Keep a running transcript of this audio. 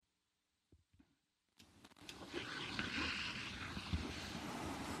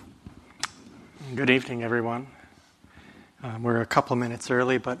Good evening, everyone. We're a couple minutes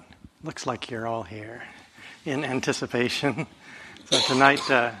early, but looks like you're all here in anticipation. So tonight,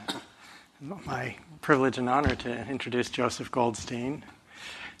 my privilege and honor to introduce Joseph Goldstein,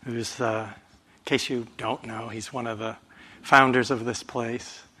 who's, in case you don't know, he's one of the founders of this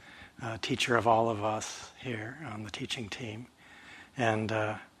place, teacher of all of us here on the teaching team, and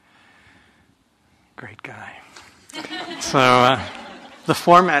great guy. So the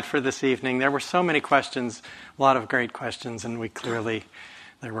format for this evening, there were so many questions, a lot of great questions, and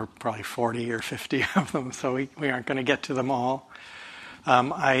there were probably 40 or 50 of them, so we aren't going to get to them all.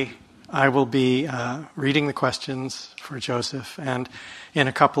 I will be reading the questions for Joseph, and in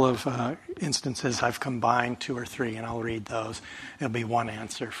a couple of instances I've combined two or three, and I'll read those. It'll be one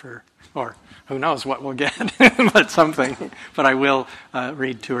answer or who knows what we'll get, but something. But I will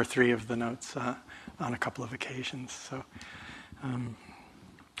read two or three of the notes on a couple of occasions. So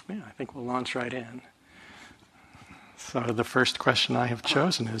I think we'll launch right in. So the first question I have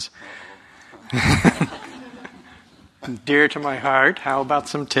chosen is, dear to my heart, how about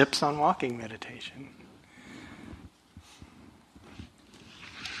some tips on walking meditation?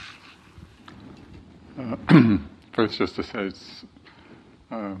 First, just to say,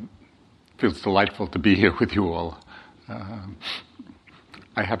 it feels delightful to be here with you all.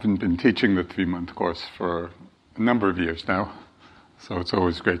 I haven't been teaching the 3-month course for a number of years now, so it's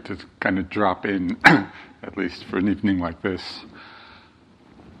always great to kind of drop in, at least for an evening like this.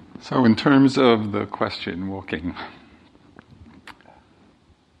 So in terms of the question, walking,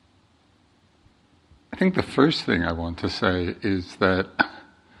 I think the first thing I want to say is that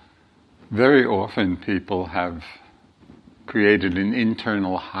very often people have created an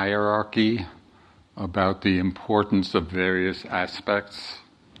internal hierarchy about the importance of various aspects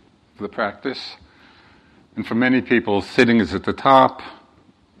of the practice. And for many people, sitting is at the top,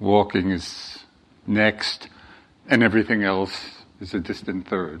 walking is next, and everything else is a distant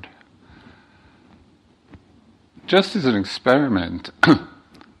third. Just as an experiment,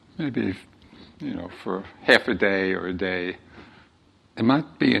 maybe, for half a day or a day, it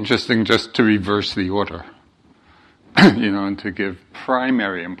might be interesting just to reverse the order, and to give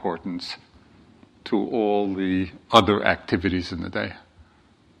primary importance to all the other activities in the day,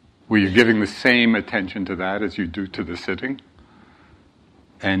 where you're giving the same attention to that as you do to the sitting,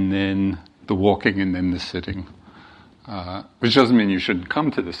 and then the walking and then the sitting, which doesn't mean you shouldn't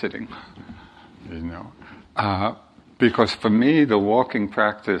come to the sitting, because for me the walking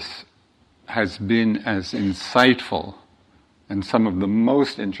practice has been as insightful, and some of the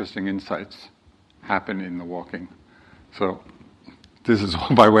most interesting insights happen in the walking. So this is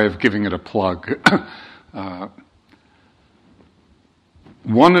all by way of giving it a plug.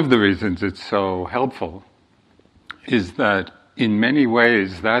 One of the reasons it's so helpful is that in many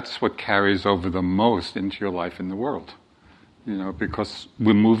ways that's what carries over the most into your life in the world, because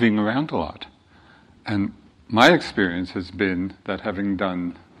we're moving around a lot. And my experience has been that having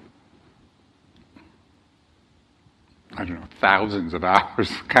done, thousands of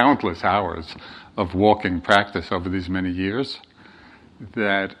hours, countless hours of walking practice over these many years,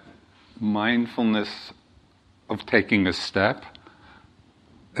 that mindfulness of taking a step,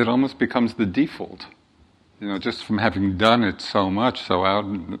 it almost becomes the default. Just from having done it so much, so out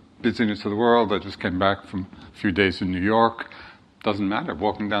in the busyness of the world. I just came back from a few days in New York. Doesn't matter,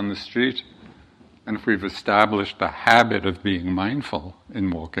 walking down the street. And if we've established the habit of being mindful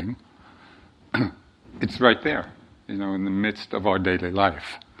in walking, it's right there, in the midst of our daily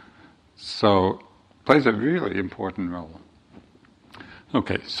life. So it plays a really important role.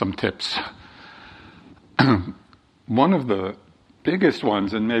 Okay, some tips. One of the biggest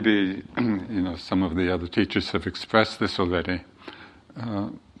ones, and maybe some of the other teachers have expressed this already,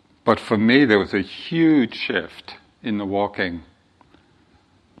 but for me there was a huge shift in the walking,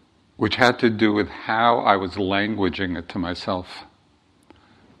 which had to do with how I was languaging it to myself.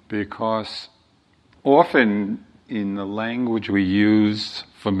 Because often in the language we use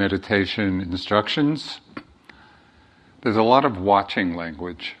for meditation instructions, there's a lot of watching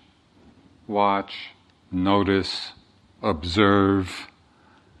language. Watch, notice, observe.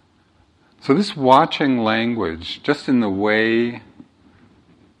 So this watching language, just in the way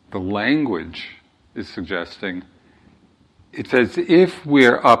the language is suggesting, it's as if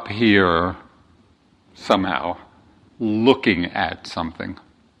we're up here somehow looking at something.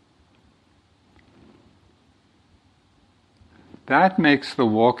 That makes the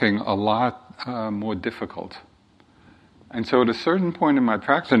walking a lot more difficult. And so at a certain point in my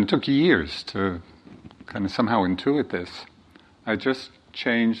practice, and it took years to kind of somehow intuit this, I just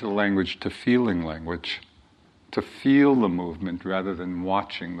changed the language to feeling language, to feel the movement rather than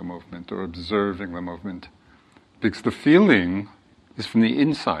watching the movement or observing the movement. Because the feeling is from the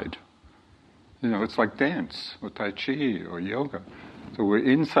inside. It's like dance or Tai Chi or yoga. So we're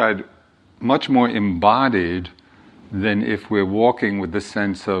inside much more embodied than if we're walking with the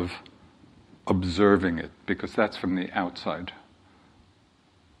sense of observing it, because that's from the outside.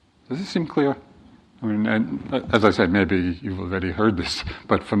 Does this seem clear? I mean, and as I said, maybe you've already heard this,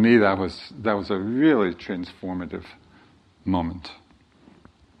 but for me that was a really transformative moment.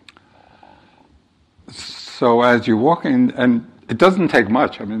 So as you walk in, and it doesn't take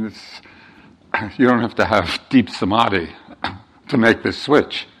much. I mean, you don't have to have deep samadhi to make this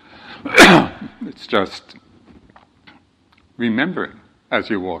switch. It's just remembering as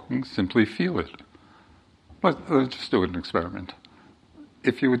you're walking, simply feel it. Let's just do an experiment.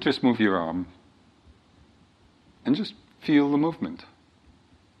 If you would just move your arm and just feel the movement.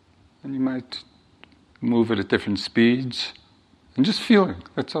 And you might move it at different speeds and just feeling,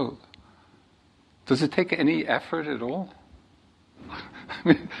 that's all. Does it take any effort at all? I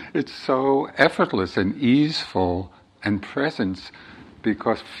mean, it's so effortless and easeful and presence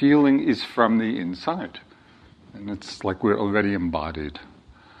because feeling is from the inside. And it's like we're already embodied.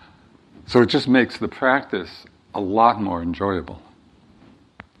 So it just makes the practice a lot more enjoyable.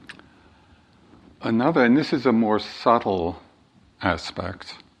 Another, and this is a more subtle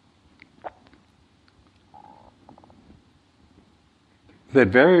aspect, that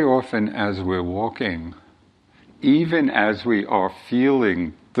very often as we're walking, even as we are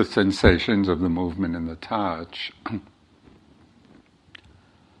feeling the sensations of the movement and the touch,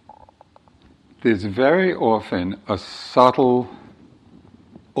 there's very often a subtle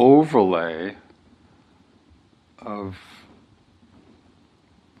overlay of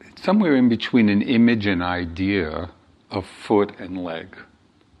somewhere in between an image and idea of foot and leg.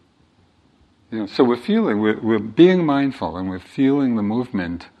 So we're being mindful and we're feeling the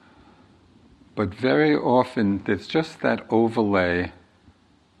movement, but very often there's just that overlay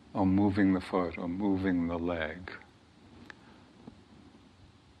of moving the foot or moving the leg.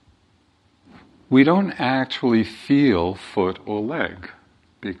 We don't actually feel foot or leg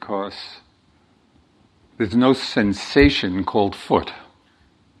because there's no sensation called foot.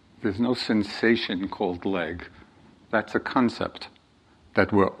 There's no sensation called leg. That's a concept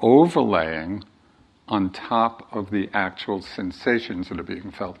that we're overlaying on top of the actual sensations that are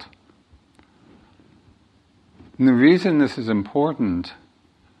being felt. And the reason this is important,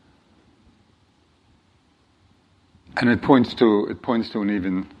 and it points to an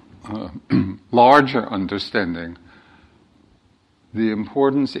even larger understanding, the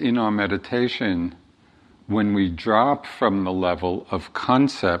importance in our meditation when we drop from the level of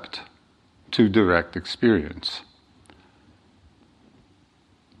concept to direct experience.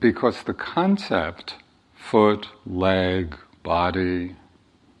 Because the concept, foot, leg, body,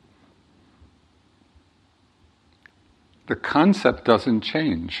 the concept doesn't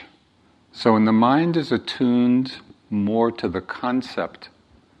change. So when the mind is attuned more to the concept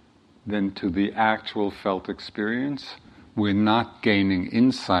than to the actual felt experience, we're not gaining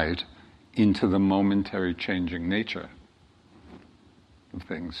insight into the momentary changing nature of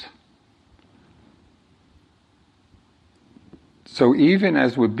things. So even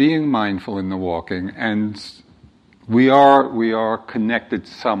as we're being mindful in the walking, and we are connected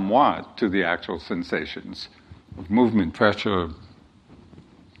somewhat to the actual sensations of movement, pressure,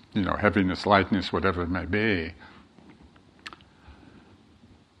 heaviness, lightness, whatever it may be,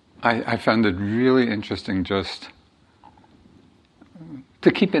 I found it really interesting just to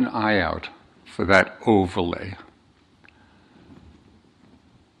keep an eye out for that overlay.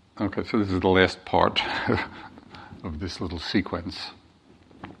 Okay, so this is the last part of this little sequence.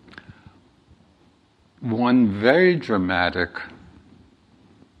 One very dramatic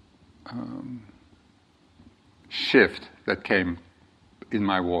shift that came in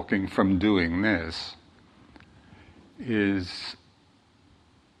my walking from doing this is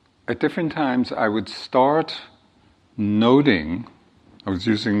at different times I would start noting. I was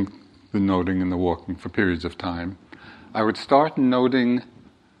using the noting and the walking for periods of time. I would start noting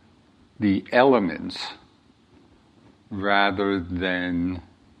the elements rather than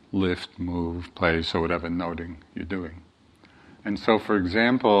lift, move, place, or whatever noting you're doing. And so, for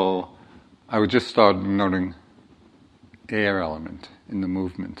example, I would just start noting air element in the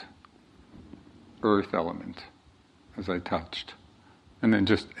movement, earth element as I touched, and then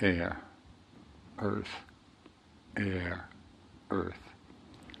just air, earth, earth.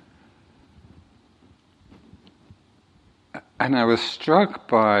 And I was struck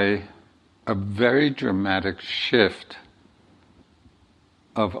by a very dramatic shift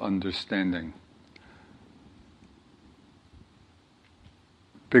of understanding.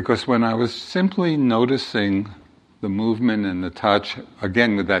 Because when I was simply noticing the movement and the touch,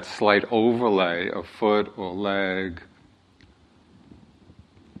 again with that slight overlay of foot or leg,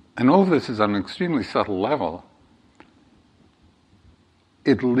 and all of this is on an extremely subtle level,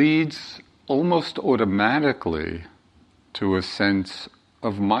 it leads almost automatically to a sense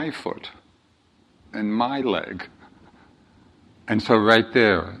of my foot and my leg. And so right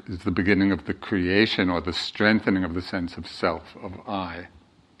there is the beginning of the creation or the strengthening of the sense of self, of I.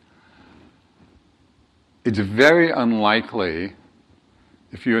 It's very unlikely,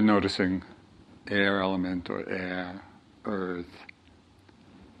 if you're noticing air element or air, earth,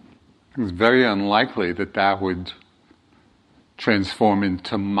 it's very unlikely that that would transform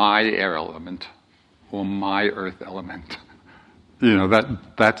into my air element or my earth element.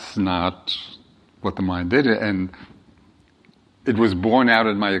 That's not what the mind did, and it was born out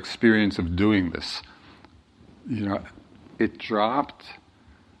in my experience of doing this. It dropped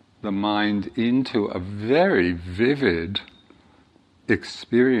the mind into a very vivid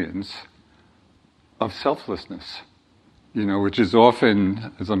experience of selflessness, which is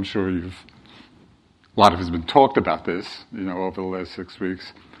often, as I'm sure a lot of has been talked about this, over the last 6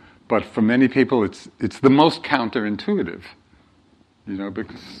 weeks, but for many people it's the most counterintuitive,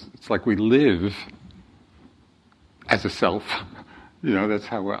 because it's like we live as a self, that's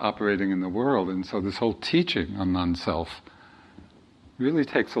how we're operating in the world, and so this whole teaching on non-self really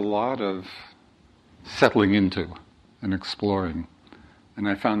takes a lot of settling into and exploring. And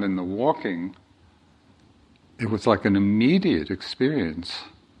I found in the walking, it was like an immediate experience.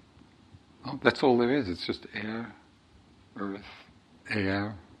 Oh, that's all there is. It's just air, earth,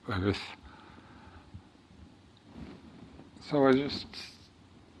 air, earth. So I just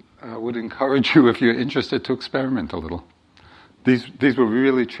would encourage you, if you're interested, to experiment a little. These were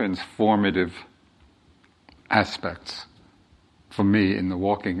really transformative aspects for me in the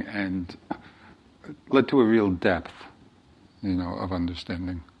walking, and led to a real depth, of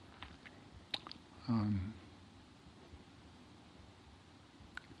understanding.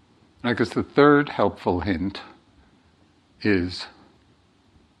 I guess the third helpful hint is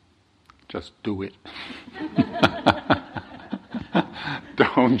just do it.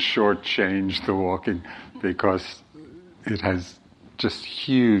 Don't shortchange the walking, because it has just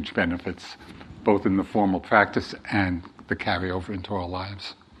huge benefits, both in the formal practice and the carryover into our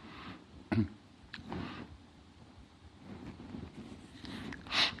lives.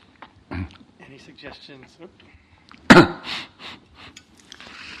 Any suggestions?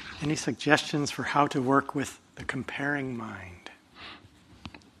 Any suggestions for how to work with the comparing mind?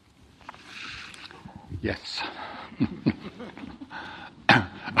 Yes.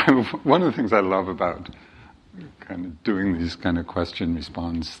 One of the things I love about kind of doing these kind of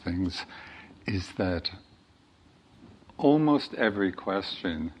question-response things is that almost every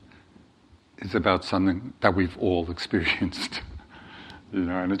question is about something that we've all experienced.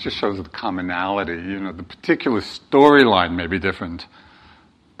 And it just shows the commonality. The particular storyline may be different,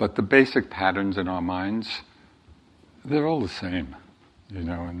 but the basic patterns in our minds, they're all the same.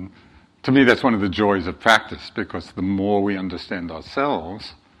 And to me, that's one of the joys of practice, because the more we understand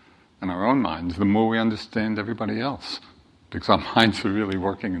ourselves and our own minds, the more we understand everybody else, because our minds are really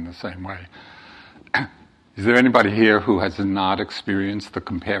working in the same way. Is there anybody here who has not experienced the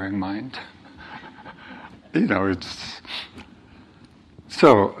comparing mind? It's...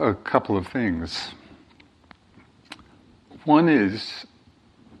 So, a couple of things. One is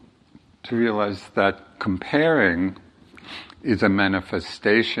to realize that comparing is a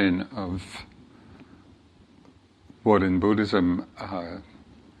manifestation of what in Buddhism, in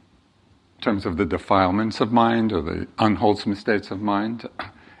terms of the defilements of mind or the unwholesome states of mind,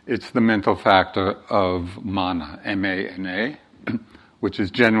 it's the mental factor of mana, M-A-N-A, which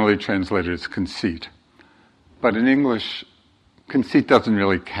is generally translated as conceit. But in English, conceit doesn't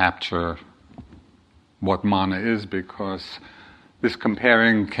really capture what mana is, because this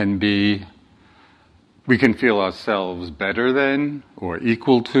comparing can be, we can feel ourselves better than, or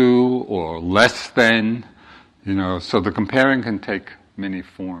equal to, or less than, so the comparing can take many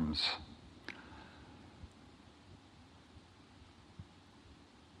forms.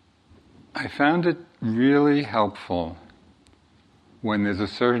 I found it really helpful when there's a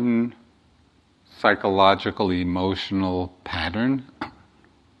certain psychological, emotional pattern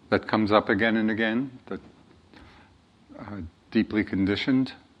that comes up again and again, that deeply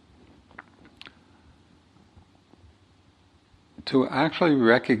conditioned, to actually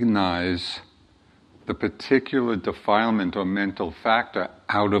recognize the particular defilement or mental factor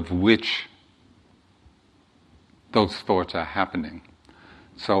out of which those thoughts are happening.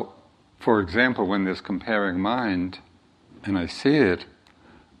 So, for example, when there's comparing mind, and I see it,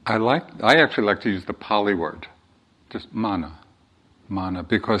 I actually like to use the Pali word, just mana,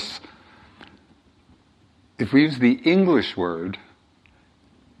 because if we use the English word,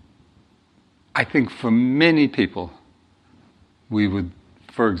 I think for many people, we would,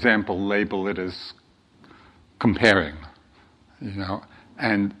 for example, label it as comparing,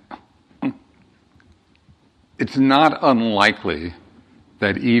 and it's not unlikely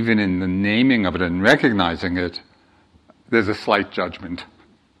that even in the naming of it and recognizing it, there's a slight judgment.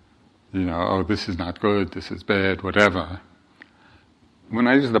 Oh, this is not good, this is bad, whatever. When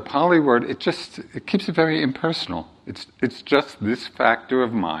I use the Pali word, it keeps it very impersonal. It's just this factor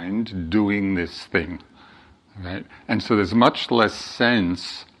of mind doing this thing, right? And so there's much less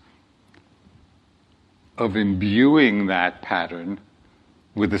sense of imbuing that pattern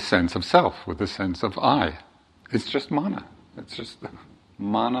with a sense of self, with a sense of I. It's just mana. It's just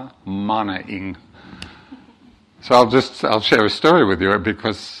mana-ing. So I'll share a story with you,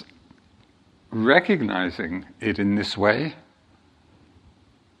 because recognizing it in this way,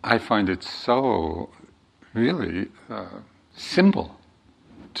 I find it so really simple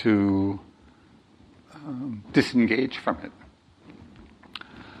to disengage from it.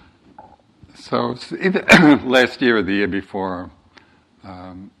 So either last year or the year before,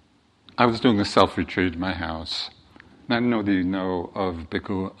 I was doing a self-retreat in my house. And I don't know that you know of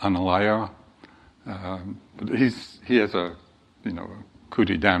Bhikkhu Analayo, but he has a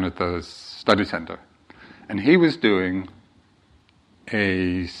kuti down at the study center. And he was doing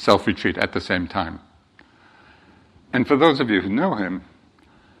a self-retreat at the same time. And for those of you who know him,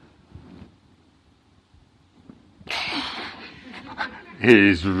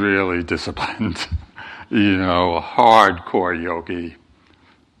 he's really disciplined, a hardcore yogi,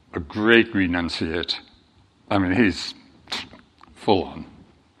 a great renunciate. I mean, he's full on.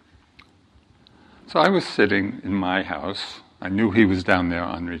 So I was sitting in my house. I knew he was down there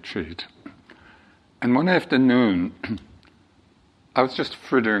on retreat. And one afternoon, I was just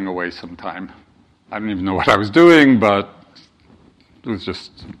frittering away some time. I don't even know what I was doing, but it was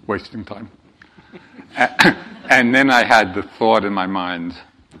just wasting time. And then I had the thought in my mind,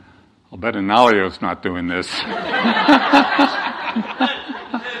 I'll bet Analayo's not doing this.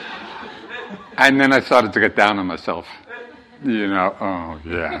 And then I started to get down on myself. Oh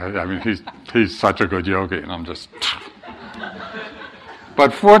yeah, I mean, he's such a good yogi, and I'm just...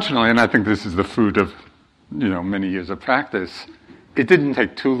 But fortunately, and I think this is the fruit of, many years of practice, it didn't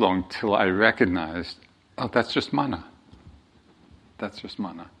take too long till I recognized, oh, that's just mana. That's just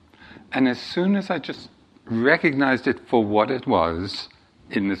mana. And as soon as I just recognized it for what it was,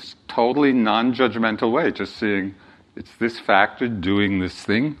 in this totally non-judgmental way, just seeing it's this factor doing this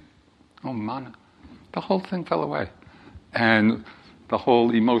thing, oh, mana, the whole thing fell away. And the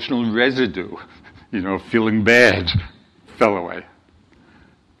whole emotional residue, feeling bad, fell away.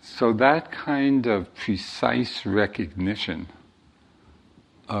 So that kind of precise recognition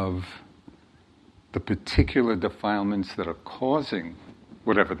of the particular defilements that are causing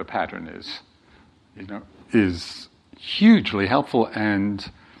whatever the pattern is hugely helpful, and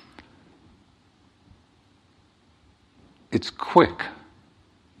it's quick.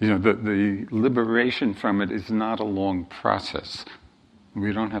 The liberation from it is not a long process.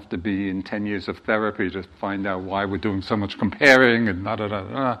 We don't have to be in 10 years of therapy to find out why we're doing so much comparing and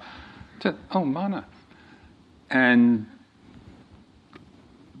da-da-da-da. Oh, mana. And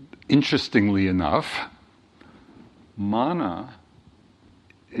interestingly enough, mana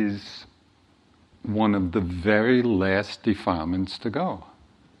is one of the very last defilements to go.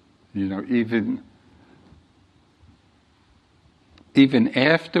 Even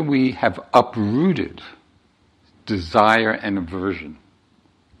after we have uprooted desire and aversion,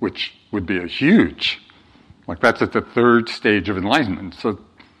 which would be a huge, that's at the third stage of enlightenment. So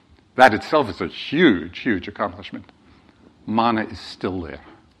that itself is a huge, huge accomplishment. Mana is still there.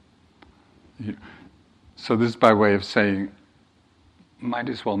 So this is by way of saying, might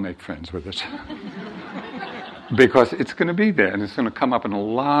as well make friends with it. Because it's going to be there, and it's going to come up in a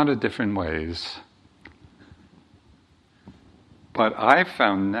lot of different ways. But I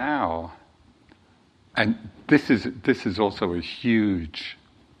found now, and this is also a huge,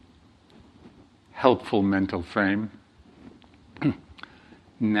 helpful mental frame.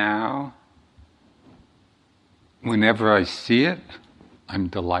 Now, whenever I see it, I'm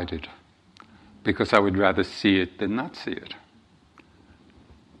delighted, because I would rather see it than not see it.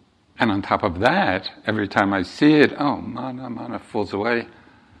 And on top of that, every time I see it, oh, mana falls away.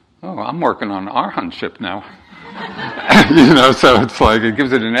 Oh, I'm working on arhanship now. So it's like it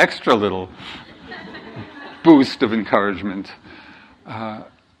gives it an extra little boost of encouragement.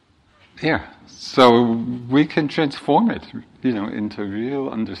 Yeah, so we can transform it, into real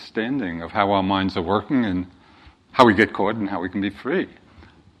understanding of how our minds are working and how we get caught and how we can be free.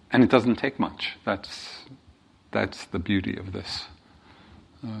 And it doesn't take much. That's the beauty of this.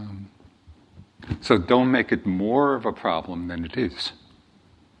 So don't make it more of a problem than it is,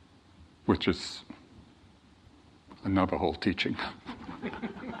 which is another whole teaching.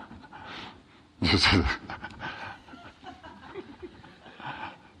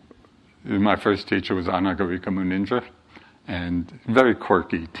 My first teacher was Anagarika Munindra, and very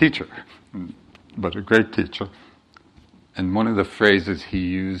quirky teacher, but a great teacher. And one of the phrases he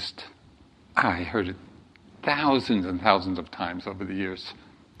used, I heard it thousands and thousands of times over the years.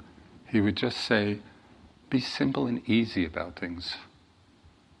 He would just say, be simple and easy about things.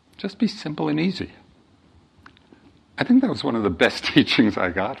 Just be simple and easy. I think that was one of the best teachings I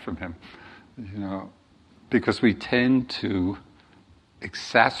got from him, because we tend to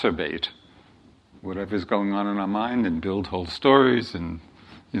exacerbate whatever's going on in our mind and build whole stories and,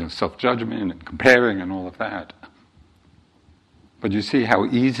 self-judgment and comparing and all of that. But you see how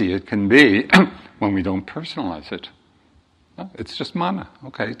easy it can be when we don't personalize it. It's just mana.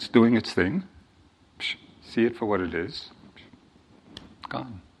 Okay, it's doing its thing. See it for what it is.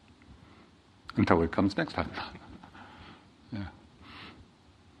 Gone. Until it comes next time. Yeah.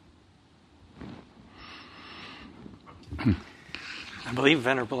 I believe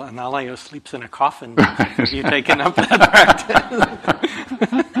Venerable Analayo sleeps in a coffin. Have you taken up that practice?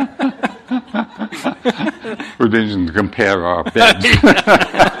 We're beginning to compare our beds.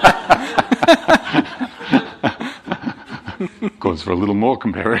 Goes for a little more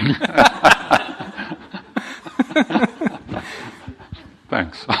comparing.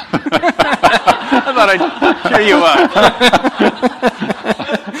 Thanks. I thought I'd cheer you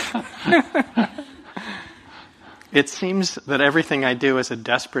up. It seems that everything I do is a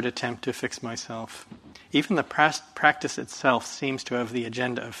desperate attempt to fix myself. Even the practice itself seems to have the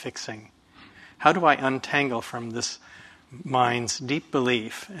agenda of fixing. How do I untangle from this mind's deep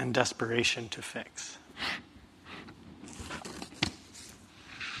belief and desperation to fix?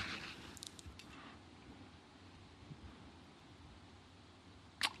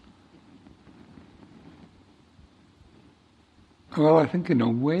 Well, I think in a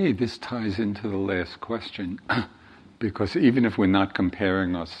way this ties into the last question, because even if we're not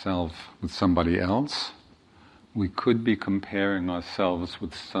comparing ourselves with somebody else, we could be comparing ourselves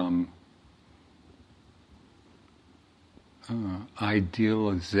with some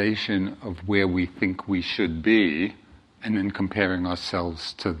idealization of where we think we should be, and then comparing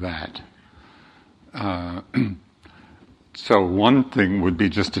ourselves to that. So one thing would be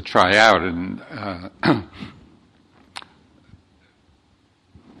just to try out and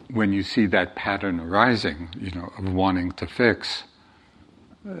when you see that pattern arising, of wanting to fix,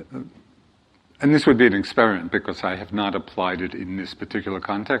 and this would be an experiment because I have not applied it in this particular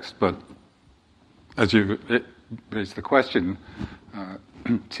context, but as you raised the question,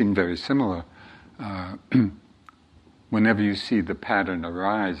 it seemed very similar. Whenever you see the pattern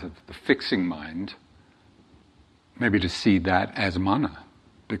arise of the fixing mind, maybe to see that as mana,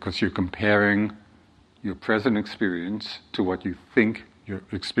 because you're comparing your present experience to what you think your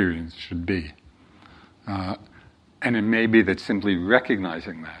experience should be. And it may be that simply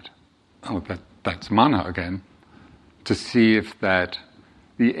recognizing that's mana again, to see if that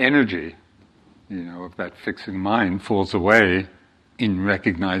the energy, of that fixing mind falls away in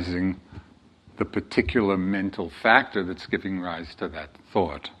recognizing the particular mental factor that's giving rise to that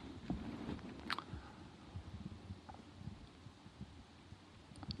thought.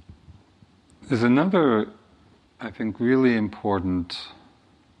 There's another, I think, really important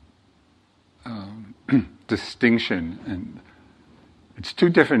distinction, and it's two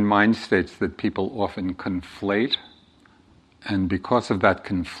different mind states that people often conflate, and because of that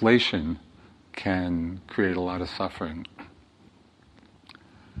conflation can create a lot of suffering.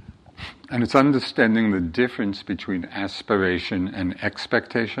 And it's understanding the difference between aspiration and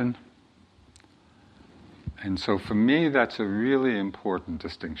expectation. And so for me, that's a really important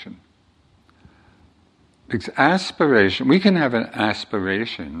distinction. Because aspiration, we can have an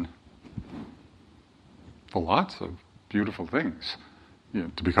aspiration for lots of beautiful things,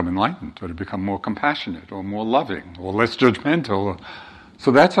 to become enlightened, or to become more compassionate, or more loving, or less judgmental.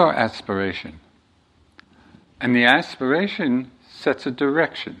 So that's our aspiration. And the aspiration sets a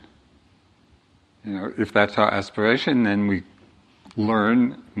direction. If that's our aspiration, then we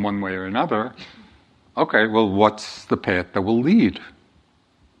learn one way or another, okay, well, what's the path that will lead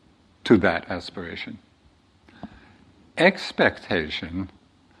to that aspiration? Expectation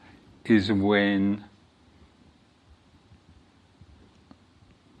is when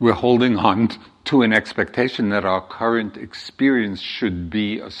we're holding on to an expectation that our current experience should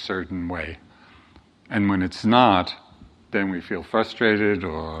be a certain way. And when it's not, then we feel frustrated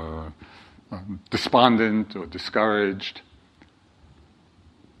or despondent or discouraged.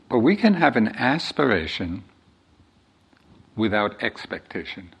 But we can have an aspiration without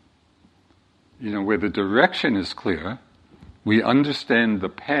expectation. Where the direction is clear, we understand the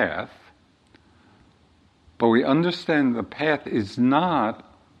path, but we understand the path is not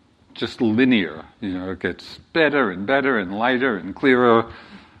just linear. It gets better and better and lighter and clearer.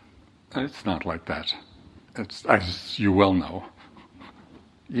 It's not like that. It's, as you well know,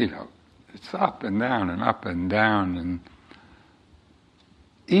 it's up and down and up and down. And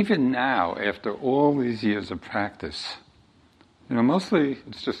even now, after all these years of practice, mostly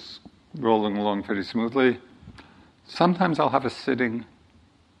it's just rolling along pretty smoothly. Sometimes I'll have a sitting,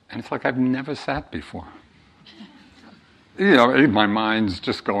 and it's like I've never sat before. My mind's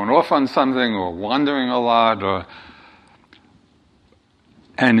just going off on something or wandering a lot.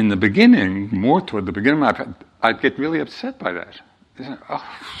 And in the beginning, more toward the beginning, I'd get really upset by that.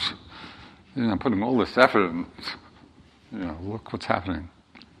 I'm putting all this effort and, look what's happening.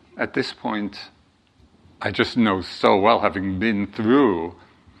 At this point, I just know so well, having been through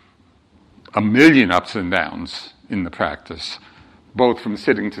a million ups and downs in the practice, both from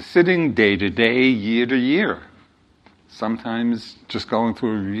sitting to sitting, day to day, year to year. Sometimes just going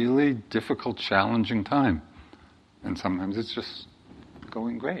through a really difficult, challenging time. And sometimes it's just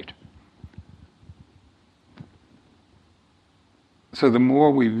going great. So the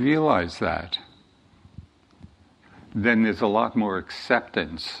more we realize that, then there's a lot more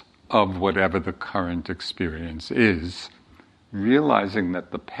acceptance of whatever the current experience is, realizing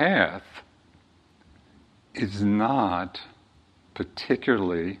that the path is not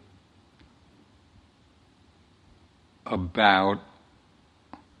particularly about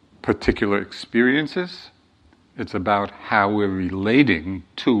particular experiences. It's about how we're relating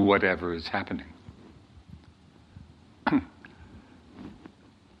to whatever is happening.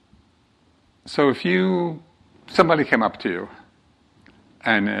 So if somebody came up to you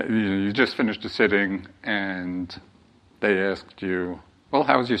and you just finished a sitting and they asked you, well,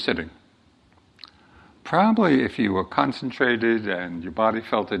 how was your sitting? Probably if you were concentrated and your body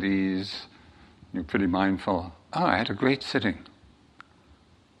felt at ease, you're pretty mindful, I had a great sitting.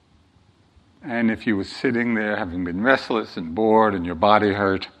 And if you were sitting there having been restless and bored and your body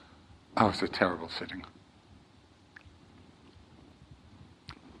hurt, it was a terrible sitting.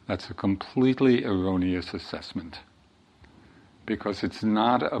 That's a completely erroneous assessment, because it's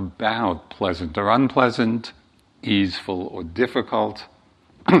not about pleasant or unpleasant, easeful or difficult.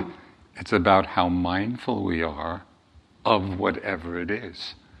 It's about how mindful we are of whatever it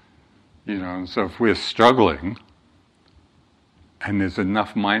is. So if we're struggling and there's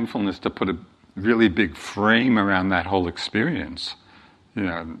enough mindfulness to put a really big frame around that whole experience,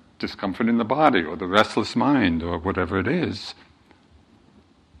 discomfort in the body or the restless mind or whatever it is,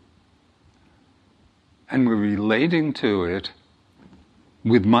 and we're relating to it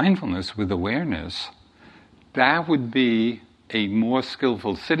with mindfulness, with awareness, that would be a more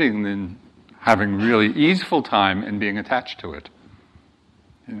skillful sitting than having really easeful time and being attached to it.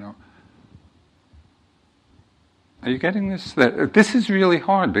 Are you getting this? This is really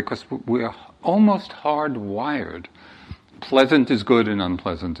hard because we're almost hardwired. Pleasant is good and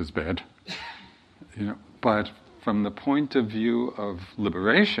unpleasant is bad. But from the point of view of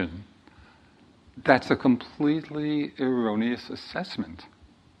liberation, that's a completely erroneous assessment.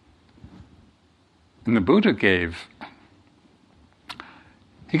 And the Buddha gave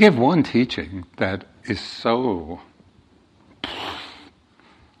one teaching that is so...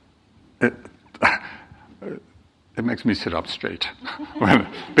 It makes me sit up straight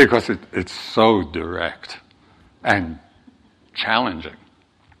because it's so direct and challenging.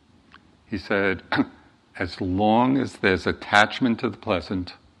 He said, as long as there's attachment to the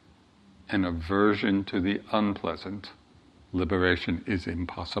pleasant and aversion to the unpleasant, liberation is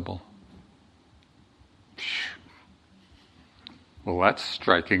impossible. Well, that's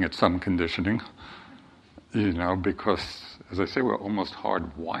striking at some conditioning, because, as I say, we're almost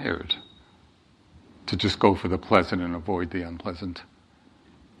hardwired to just go for the pleasant and avoid the unpleasant.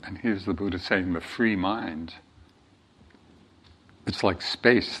 And here's the Buddha saying the free mind, it's like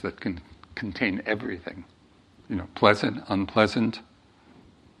space that can contain everything. Pleasant, unpleasant.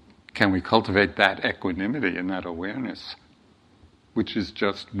 Can we cultivate that equanimity and that awareness, which is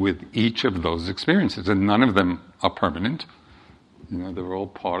just with each of those experiences? And none of them are permanent. They're all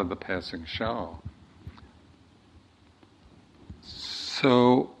part of the passing show.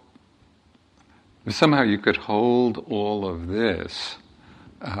 So, if somehow you could hold all of this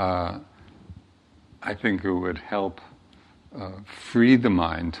I think it would help free the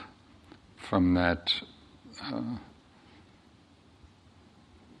mind from that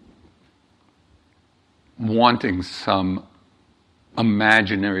wanting some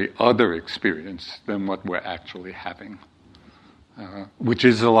imaginary other experience than what we're actually having, which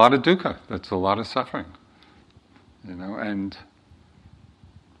is a lot of dukkha. That's a lot of suffering, and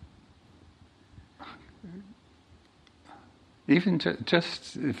even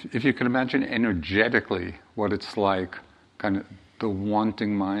just if you can imagine energetically what it's like, kind of the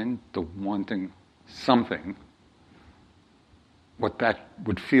wanting mind, the wanting something, what that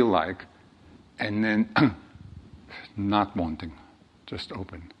would feel like, and then not wanting, just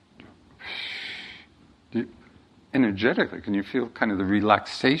open. Energetically, can you feel kind of the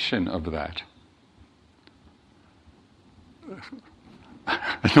relaxation of that?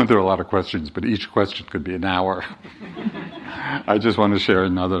 I know there are a lot of questions, but each question could be an hour. I just want to share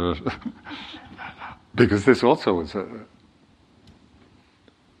another, because this also was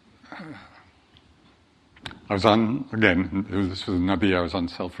I was on, again, this was another year, I was on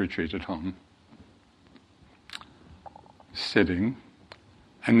self-retreat at home, sitting,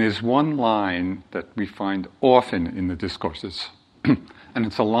 and there's one line that we find often in the discourses, and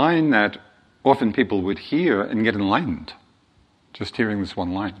it's a line that often people would hear and get enlightened, just hearing this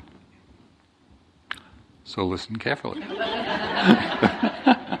one line. So listen carefully.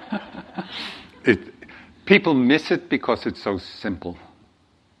 People miss it because it's so simple.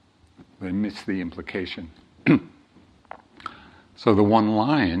 They miss the implication. So the one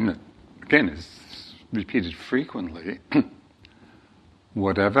line, again, is repeated frequently.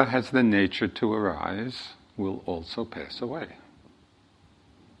 Whatever has the nature to arise will also pass away.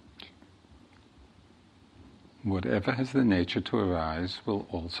 Whatever has the nature to arise will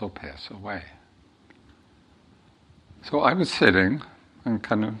also pass away. So I was sitting and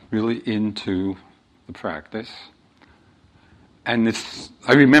kind of really into the practice, and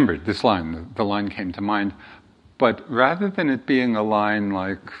I remembered this line, the line came to mind, but rather than it being a line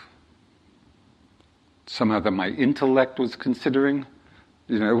like somehow that my intellect was considering,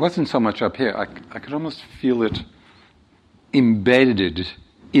 it wasn't so much up here. I could almost feel it embedded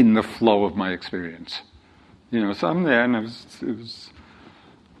in the flow of my experience. So I'm there, and it was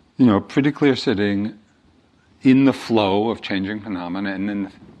pretty clear sitting in the flow of changing phenomena, and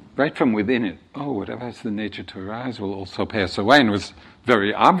then right from within it, whatever has the nature to arise will also pass away. And it was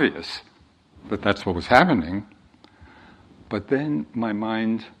very obvious that that's what was happening. But then my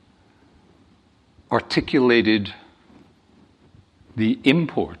mind articulated the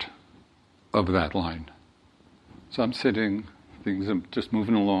import of that line. So I'm sitting, things are just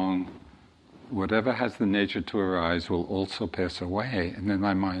moving along. Whatever has the nature to arise will also pass away. And then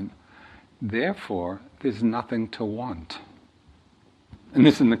my mind, therefore, there's nothing to want. And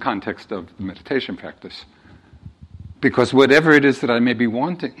this in the context of the meditation practice. Because whatever it is that I may be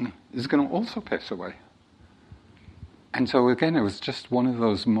wanting is going to also pass away. And so again, it was just one of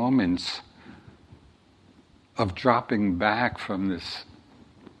those moments of dropping back from this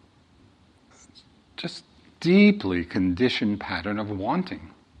just deeply conditioned pattern of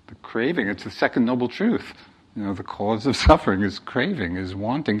wanting. The craving, it's the second noble truth. The cause of suffering is craving, is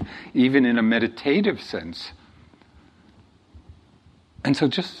wanting, even in a meditative sense. And so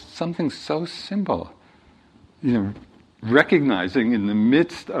just something so simple, recognizing in the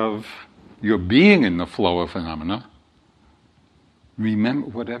midst of your being in the flow of phenomena, remember,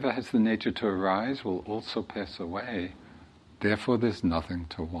 whatever has the nature to arise will also pass away. Therefore, there's nothing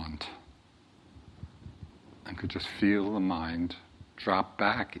to want. And could just feel the mind drop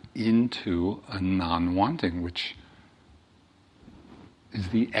back into a non-wanting, which is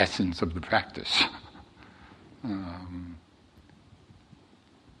the essence of the practice.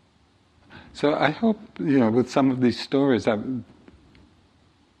 So I hope, with some of these stories, a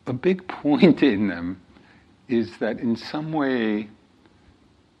big point in them is that in some way,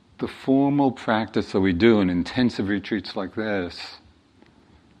 the formal practice that we do in intensive retreats like this,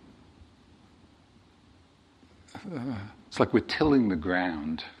 it's like we're tilling the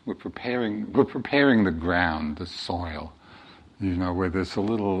ground. We're preparing the ground, the soil, where there's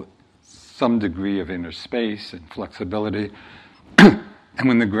some degree of inner space and flexibility. And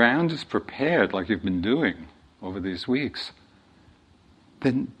when the ground is prepared, like you've been doing over these weeks,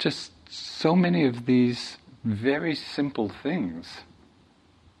 then just so many of these very simple things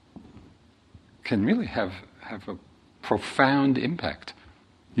can really have a profound impact.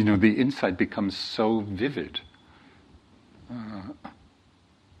 The insight becomes so vivid.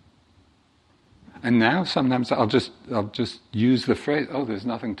 And now sometimes I'll just use the phrase, there's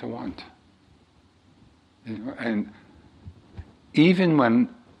nothing to want. And even when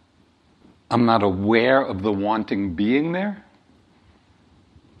I'm not aware of the wanting being there,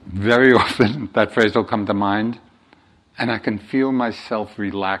 very often that phrase will come to mind, and I can feel myself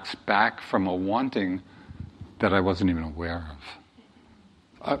relax back from a wanting that I wasn't even aware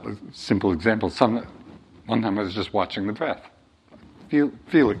of. A simple example, one time I was just watching the breath,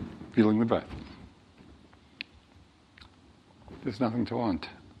 feeling the breath. There's nothing to want.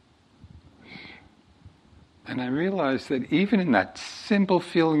 And I realized that even in that simple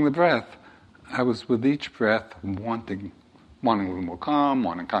feeling the breath, I was with each breath wanting a little more calm,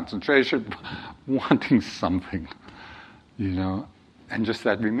 wanting concentration, wanting something, and just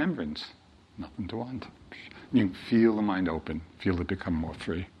that remembrance, nothing to want. You can feel the mind open, feel it become more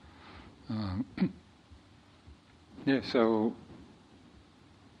free. So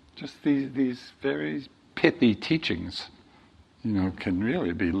just these very pithy teachings, can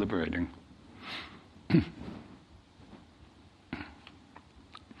really be liberating.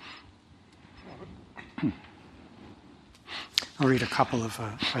 I'll read a couple of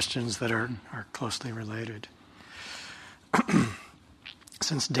questions that are closely related.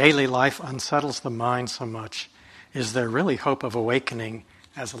 Since daily life unsettles the mind so much, is there really hope of awakening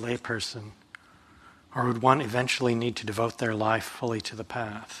as a layperson? Or would one eventually need to devote their life fully to the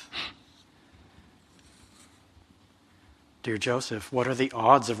path? Dear Joseph, what are the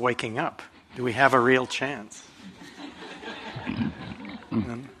odds of waking up? Do we have a real chance?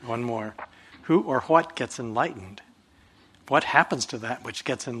 And one more. Who or what gets enlightened? What happens to that which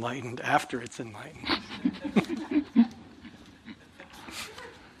gets enlightened after it's enlightened?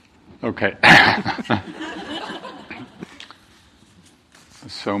 Okay.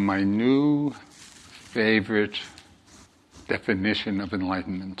 So my new favorite definition of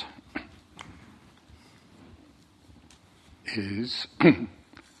enlightenment is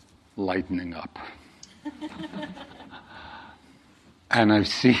lightening up. And I've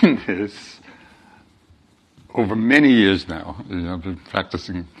seen this over many years now. I've been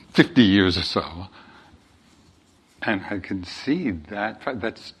practicing 50 years or so. And I can see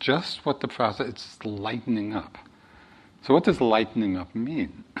that's just what the process, it's lightening up. So what does lightening up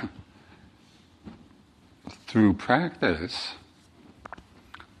mean? Through practice,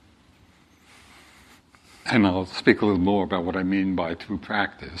 and I'll speak a little more about what I mean by through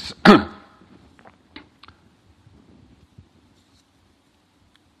practice,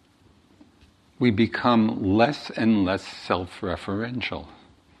 we become less and less self-referential.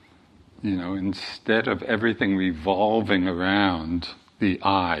 Instead of everything revolving around the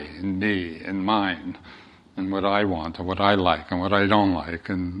I and me and mine and what I want and what I like and what I don't like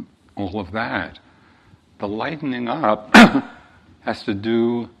and all of that, the lightening up has to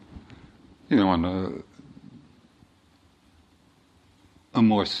do, on a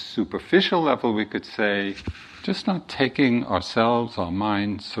more superficial level, we could say, just not taking ourselves, our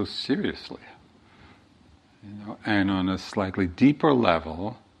mind so seriously. And on a slightly deeper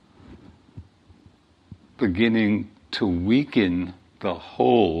level, beginning to weaken the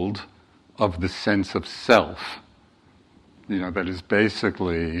hold of the sense of self, that is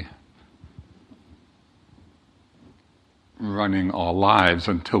basically running our lives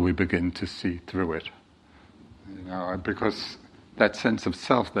until we begin to see through it. Because that sense of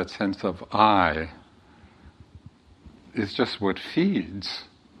self, that sense of I, is just what feeds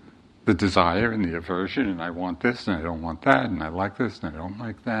the desire and the aversion, and I want this and I don't want that, and I like this and I don't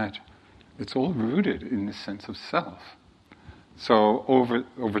like that. It's all rooted in the sense of self. So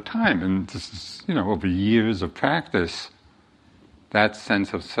over time, and this is, over years of practice, that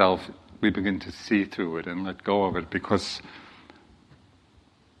sense of self, we begin to see through it and let go of it, because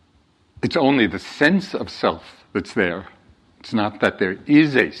it's only the sense of self that's there. It's not that there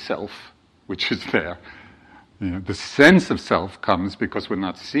is a self which is there. The sense of self comes because we're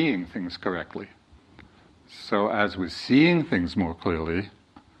not seeing things correctly. So as we're seeing things more clearly,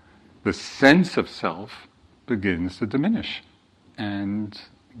 the sense of self begins to diminish, and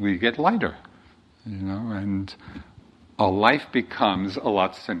we get lighter, and our life becomes a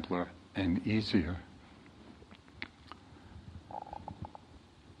lot simpler and easier.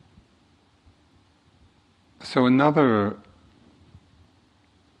 So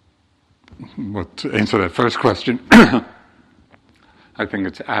to answer that first question, I think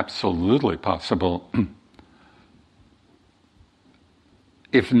it's absolutely possible,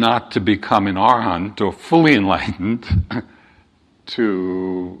 if not to become an arhat or fully enlightened,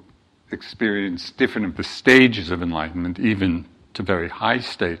 to experience different of the stages of enlightenment, even to very high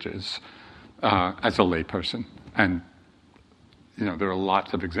stages, as a layperson. And, there are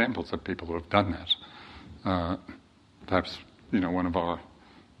lots of examples of people who have done that. Perhaps, one of our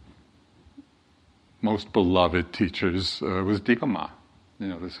most beloved teachers was Dipa Ma,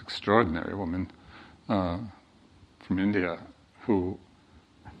 this extraordinary woman from India who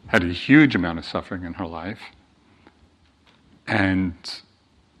had a huge amount of suffering in her life and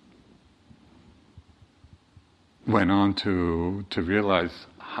went on to realize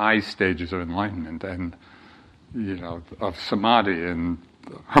high stages of enlightenment and, of samadhi, and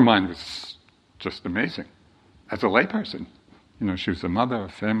her mind was just amazing. As a layperson, she was a mother, a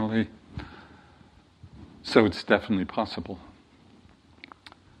family, so it's definitely possible.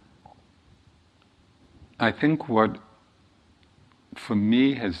 I think what, for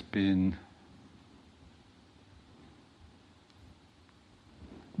me, has been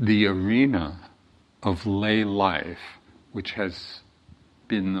the arena of lay life, which has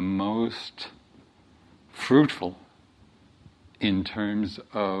been the most fruitful in terms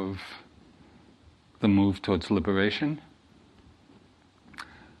of the move towards liberation,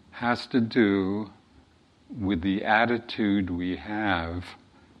 has to do with the attitude we have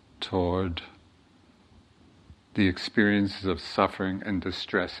toward the experiences of suffering and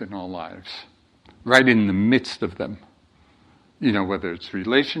distress in our lives, right in the midst of them. Whether it's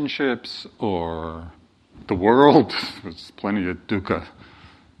relationships or the world, there's plenty of dukkha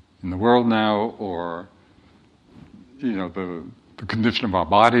in the world now, or, the condition of our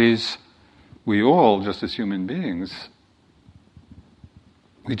bodies. We all, just as human beings,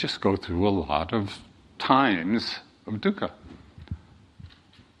 we just go through a lot of times of dukkha.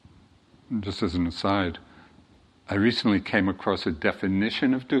 And just as an aside, I recently came across a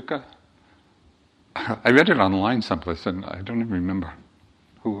definition of dukkha. I read it online someplace, and I don't even remember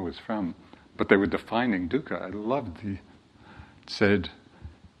who it was from, but they were defining dukkha. I loved it said,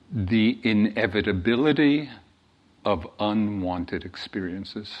 the inevitability of unwanted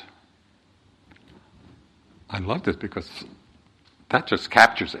experiences. I loved it because that just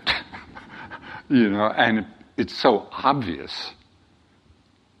captures it, and it's so obvious.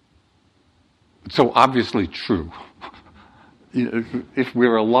 It's so obviously true. If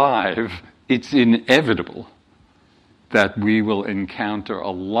we're alive, it's inevitable that we will encounter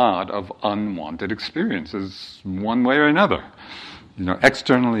a lot of unwanted experiences, one way or another,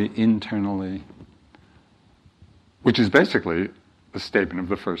 externally, internally, which is basically a statement of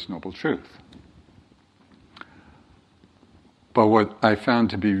the First Noble Truth. But what I found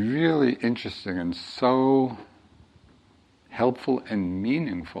to be really interesting and so helpful and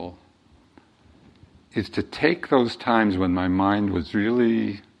meaningful is to take those times when my mind was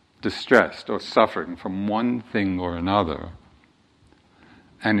really distressed or suffering from one thing or another,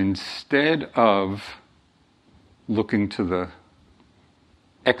 and instead of looking to the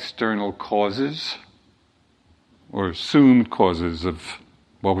external causes or assumed causes of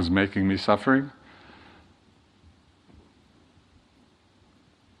what was making me suffering,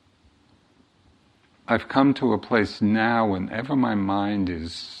 I've come to a place now whenever my mind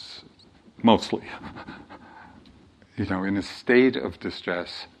is mostly in a state of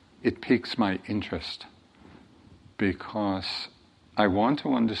distress, it piques my interest because I want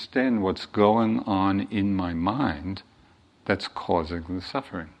to understand what's going on in my mind that's causing the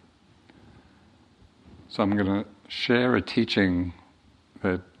suffering. So I'm going to share a teaching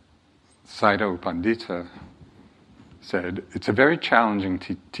that Sayadaw Pandita said. It's a very challenging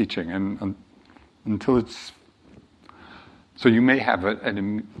teaching, and until it's... So you may have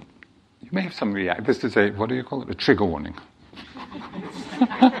you may have some reaction. This is what do you call it? A trigger warning.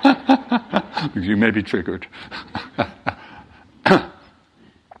 You may be triggered.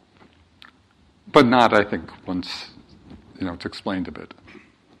 But not, I think, once, it's explained a bit.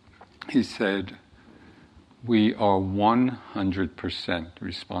 He said, we are 100%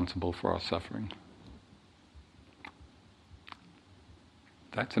 responsible for our suffering.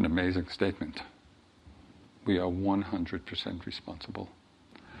 That's an amazing statement. We are 100% responsible.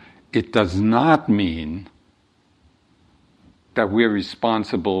 It does not mean that we're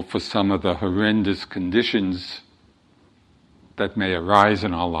responsible for some of the horrendous conditions that may arise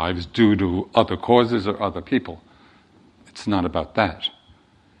in our lives due to other causes or other people. It's not about that.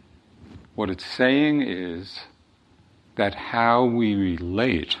 What it's saying is that how we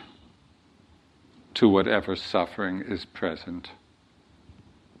relate to whatever suffering is present,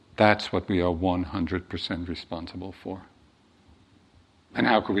 that's what we are 100% responsible for. And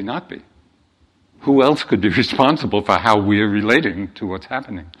how could we not be? Who else could be responsible for how we're relating to what's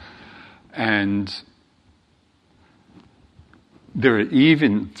happening? And there are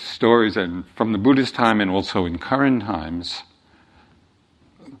even stories, and from the Buddhist time and also in current times,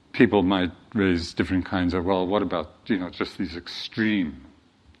 people might raise different kinds of, well, what about, just these extreme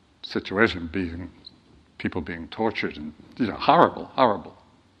situations, people being tortured and, horrible, horrible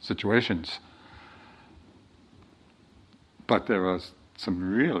situations. But there are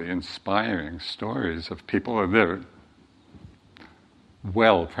some really inspiring stories of people. They're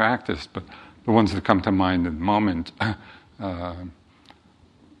well practiced, but the ones that come to mind in the moment, the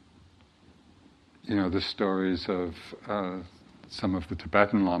stories of some of the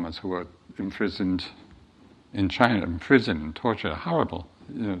Tibetan lamas who were imprisoned in China, imprisoned, tortured, horrible,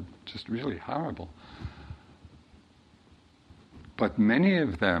 just really horrible. But many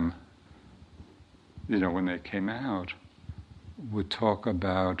of them, when they came out, would talk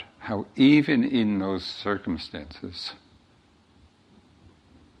about how even in those circumstances,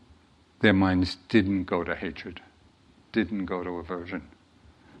 their minds didn't go to hatred, didn't go to aversion.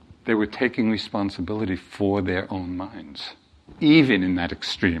 They were taking responsibility for their own minds, even in that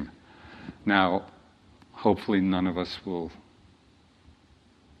extreme. Now, hopefully none of us will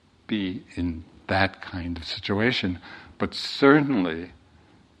be in that kind of situation, but certainly,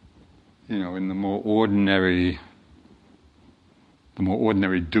 in the more ordinary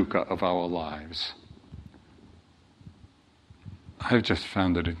dukkha of our lives, I've just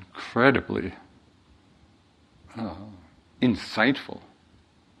found it incredibly insightful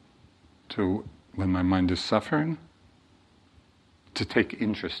to, when my mind is suffering, to take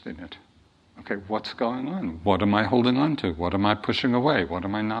interest in it. Okay, what's going on? What am I holding on to? What am I pushing away? What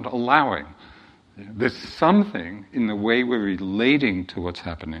am I not allowing? There's something in the way we're relating to what's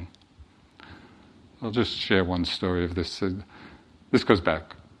happening. I'll just share one story of this. This goes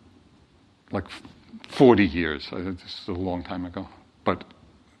back like 40 years. This is a long time ago, but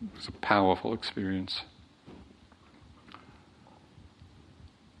it was a powerful experience.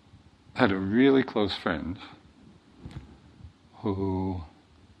 I had a really close friend who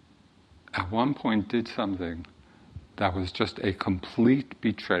at one point did something that was just a complete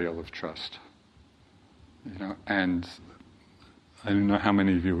betrayal of trust. And I don't know how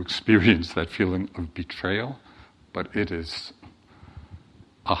many of you experience that feeling of betrayal, but it is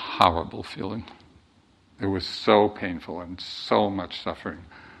a horrible feeling. It was so painful and so much suffering.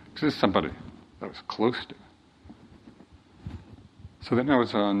 Because it's somebody that I was close to. So then I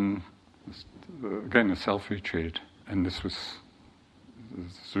was on, again, a self-retreat, and this was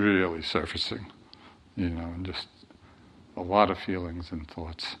really surfacing, and just a lot of feelings and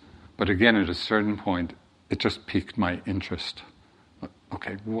thoughts. But again, at a certain point, it just piqued my interest.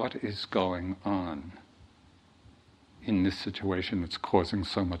 Okay, what is going on in this situation that's causing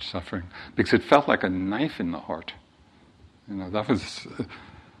so much suffering? Because it felt like a knife in the heart. That was...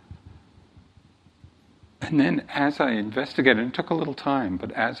 And then as I investigated, it took a little time,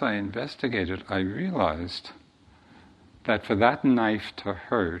 but as I investigated, I realized that for that knife to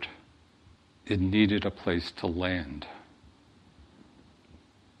hurt, it needed a place to land.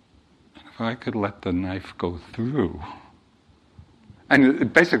 And if I could let the knife go through, and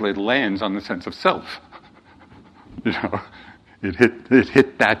it basically lands on the sense of self. It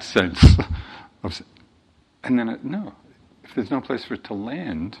hit that sense of, and then if there's no place for it to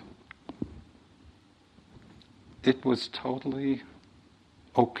land, it was totally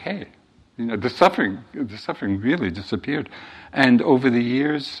okay. The suffering really disappeared. And over the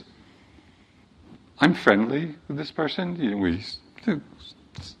years, I'm friendly with this person. We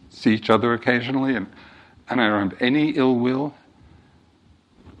see each other occasionally, and I don't have any ill will.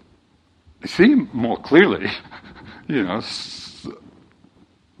 I see him more clearly,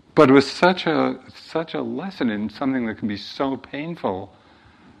 But it was such a lesson in something that can be so painful,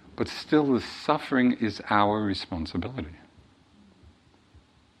 but still the suffering is our responsibility.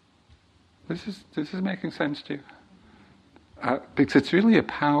 This is making sense to you? Because it's really a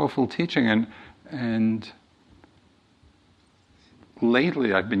powerful teaching, and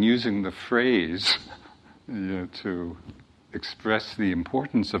lately I've been using the phrase to express the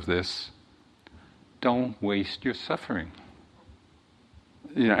importance of this. Don't waste your suffering.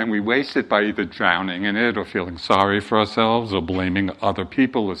 And we waste it by either drowning in it or feeling sorry for ourselves or blaming other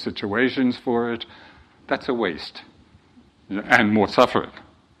people or situations for it. That's a waste. And more suffering.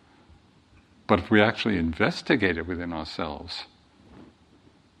 But if we actually investigate it within ourselves,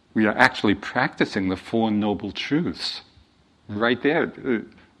 we are actually practicing the Four Noble Truths right there.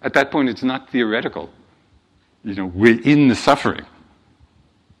 At that point, it's not theoretical. We're in the suffering.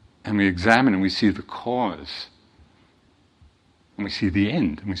 And we examine and we see the cause. And we see the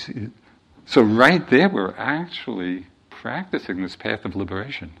end. So right there, we're actually practicing this path of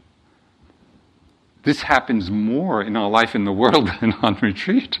liberation. This happens more in our life in the world than on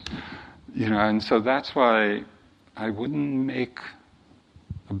retreat. And so that's why I wouldn't make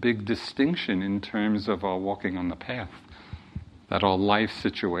a big distinction in terms of our walking on the path. That our life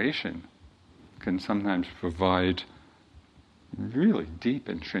situation can sometimes provide really deep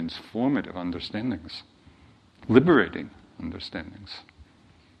and transformative understandings. Liberating understandings.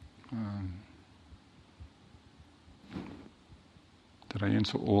 Did I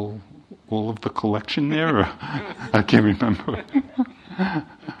answer all of the collection there? Or I can't remember.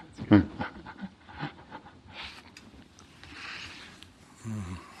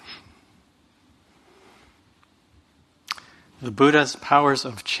 The Buddha's powers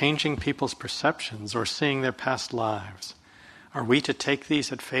of changing people's perceptions or seeing their past lives. Are we to take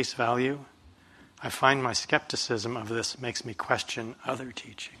these at face value? I find my skepticism of this makes me question other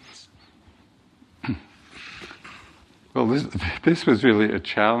teachings. Well, this was really a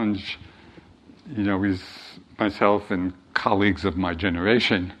challenge. With myself and colleagues of my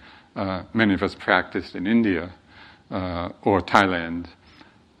generation, many of us practiced in India or Thailand.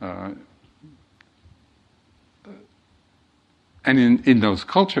 And in those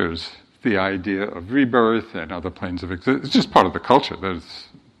cultures, the idea of rebirth and other planes of existence is just part of the culture.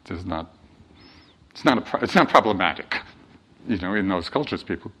 It's not problematic. In those cultures,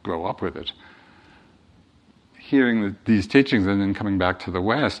 people grow up with it. Hearing these teachings and then coming back to the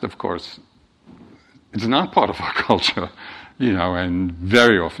West, of course, it's not part of our culture, and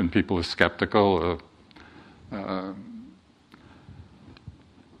very often people are skeptical.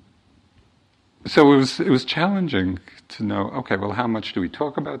 So it was challenging to know, okay, well, how much do we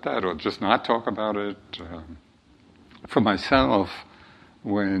talk about that or just not talk about it? For myself,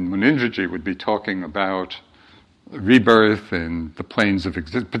 when Munindraji would be talking about rebirth and the planes of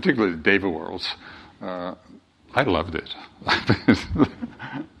existence, particularly the Deva worlds, I loved it.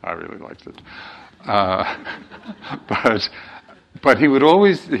 I really liked it. But he would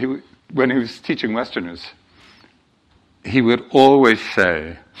always, when he was teaching Westerners, he would always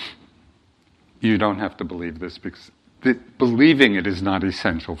say, you don't have to believe this because believing it is not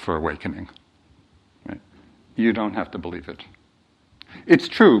essential for awakening. Right? You don't have to believe it. It's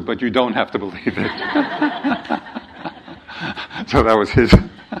true, but you don't have to believe it. So that was his.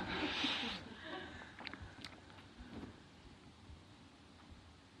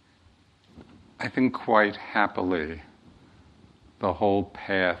 I think quite happily, the whole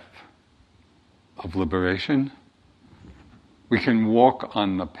path of liberation, we can walk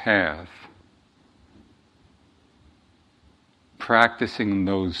on the path practicing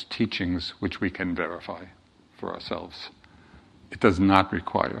those teachings which we can verify for ourselves. It does not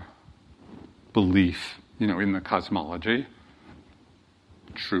require belief, in the cosmology,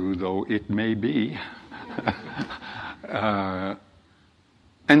 true though it may be.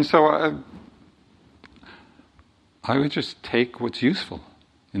 And so I would just take what's useful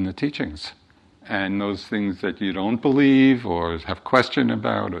in the teachings. And those things that you don't believe or have question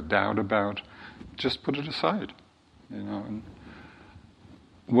about or doubt about, just put it aside. And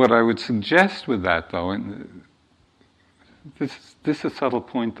what I would suggest with that, though, and this is a subtle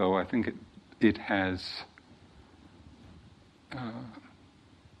point, though, I think it has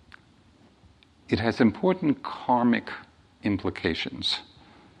important karmic implications.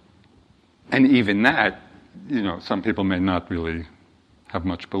 And even that, some people may not really have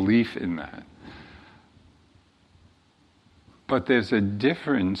much belief in that. But there's a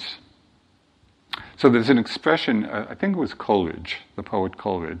difference. So there's an expression, I think it was Coleridge, the poet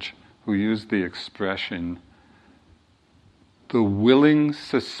Coleridge, who used the expression, the willing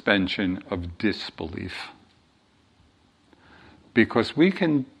suspension of disbelief. Because we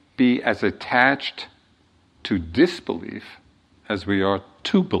can be as attached to disbelief as we are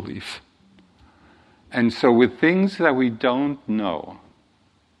to belief. And so with things that we don't know,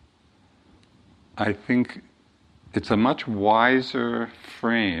 I think it's a much wiser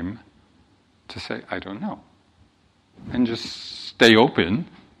frame to say, I don't know. And just stay open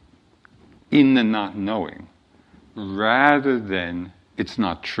in the not knowing, rather than it's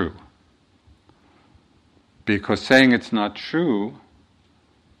not true. Because saying it's not true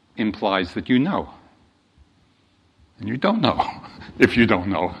implies that you know. And you don't know, if you don't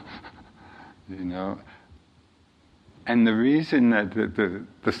know. And the reason that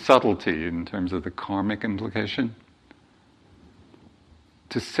the subtlety in terms of the karmic implication,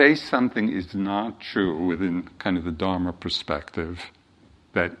 to say something is not true within kind of the Dharma perspective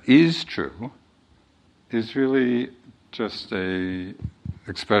that is true is really just a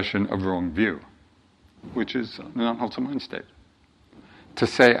expression of wrong view, which is an unwholesome mind state. To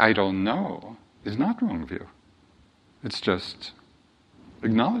say I don't know is not wrong view. It's just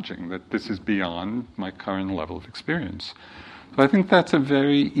acknowledging that this is beyond my current level of experience. So I think that's a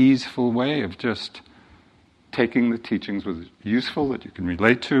very easeful way of just taking the teachings was useful, that you can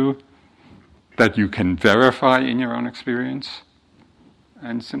relate to, that you can verify in your own experience,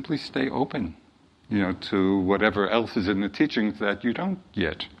 and simply stay open, to whatever else is in the teachings that you don't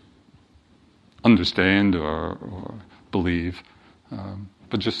yet understand or believe,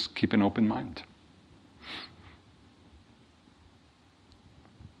 but just keep an open mind.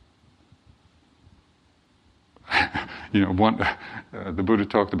 The Buddha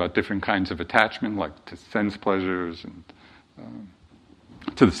talked about different kinds of attachment, like to sense pleasures and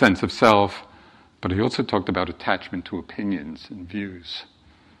to the sense of self, but he also talked about attachment to opinions and views.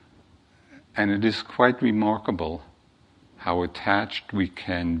 And it is quite remarkable how attached we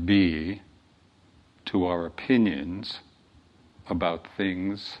can be to our opinions about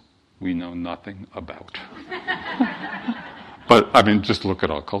things we know nothing about. But, just look at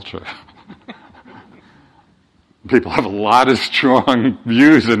our culture. People have a lot of strong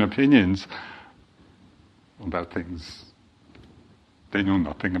views and opinions about things they know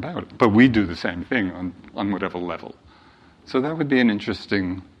nothing about. But we do the same thing on whatever level. So that would be an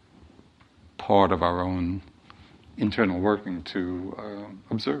interesting part of our own internal working to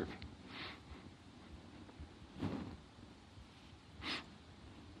observe.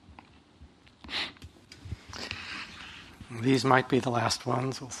 These might be the last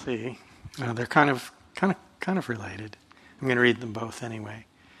ones. We'll see. They're kind of related. I'm going to read them both anyway.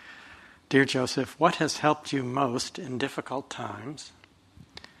 Dear Joseph, what has helped you most in difficult times?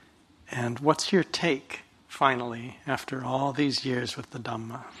 And what's your take, finally, after all these years with the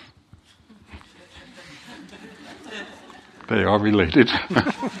Dhamma? They are related.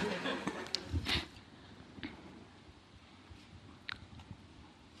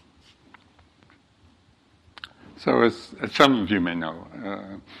 So as some of you may know,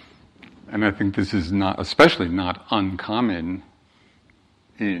 and I think this is especially not uncommon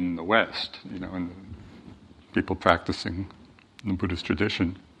in the West, and people practicing in the Buddhist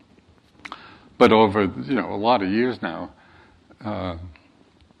tradition. But over, a lot of years now, I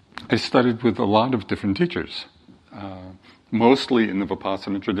studied with a lot of different teachers, mostly in the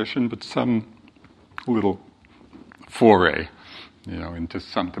Vipassana tradition, but some little foray, into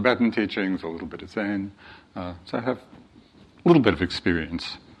some Tibetan teachings, a little bit of Zen. So I have a little bit of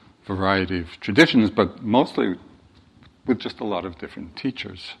experience, variety of traditions, but mostly with just a lot of different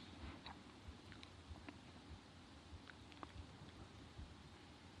teachers.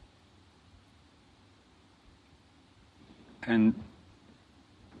 And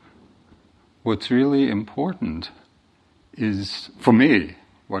what's really important is, for me,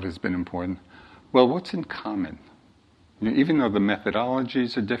 what has been important, what's in common? Even though the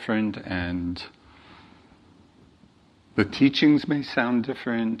methodologies are different and the teachings may sound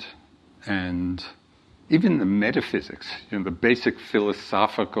different, and even the metaphysics, the basic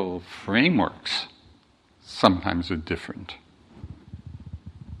philosophical frameworks sometimes are different.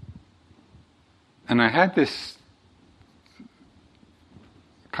 And I had this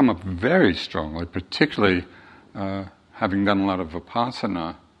come up very strongly, particularly having done a lot of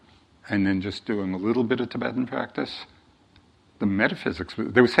Vipassana and then just doing a little bit of Tibetan practice. The metaphysics,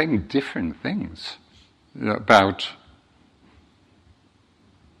 they were saying different things about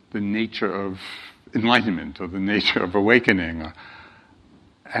the nature of enlightenment or the nature of awakening.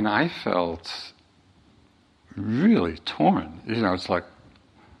 And I felt really torn. It's like,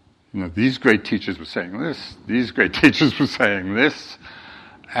 these great teachers were saying this, these great teachers were saying this.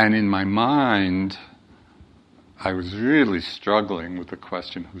 And in my mind, I was really struggling with the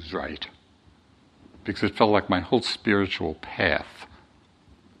question, who's right? Because it felt like my whole spiritual path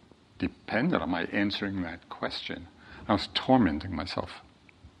depended on my answering that question. I was tormenting myself.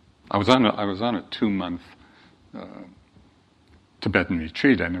 I was on a 2-month Tibetan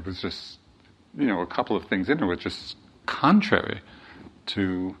retreat, and it was just, a couple of things in it were just contrary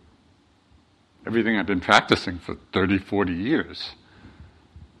to everything I've been practicing for 30, 40 years.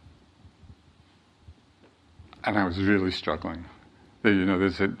 And I was really struggling.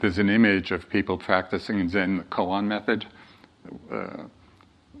 There's an image of people practicing in Zen, the koan method.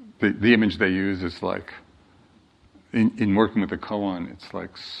 The image they use is like, in working with the koan, it's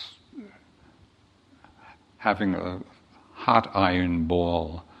like having a hot iron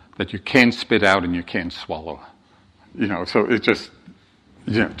ball that you can't spit out and you can't swallow. So it just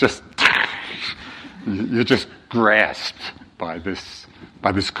you're just grasped by this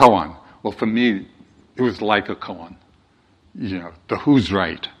koan. Well, for me, it was like a koan. The who's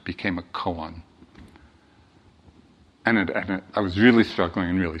right became a koan. And I was really struggling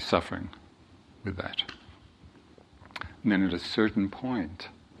and really suffering with that. And then at a certain point,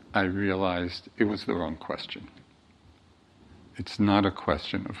 I realized it was the wrong question. It's not a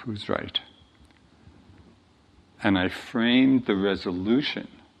question of who's right. And I framed the resolution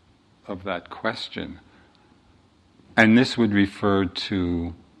of that question, and this would refer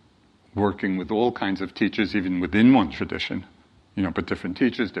to working with all kinds of teachers, even within one tradition, but different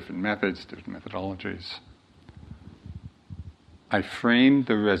teachers, different methods, different methodologies. I framed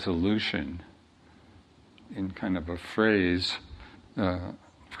the resolution in kind of a phrase,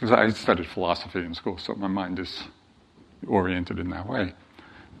 because I studied philosophy in school, so my mind is oriented in that way.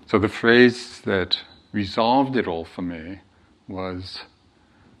 So the phrase that resolved it all for me was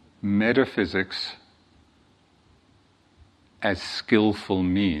metaphysics as skillful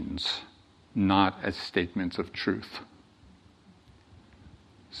means, not as statements of truth.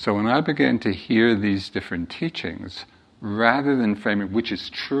 So when I began to hear these different teachings, rather than framing which is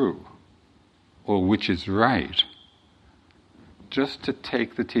true or which is right, just to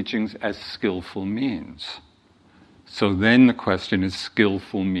take the teachings as skillful means. So then the question is,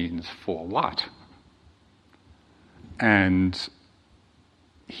 skillful means for what? And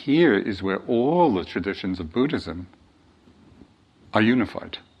here is where all the traditions of Buddhism are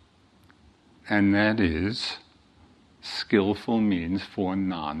unified. And that is, skillful means for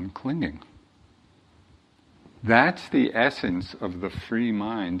non-clinging. That's the essence of the free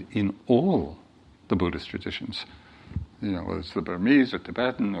mind in all the Buddhist traditions. Whether it's the Burmese or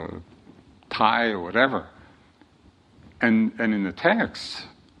Tibetan or Thai or whatever. And in the texts,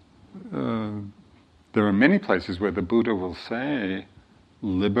 there are many places where the Buddha will say,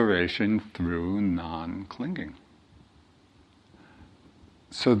 liberation through non-clinging.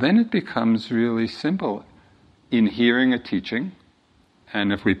 So then it becomes really simple. In hearing a teaching,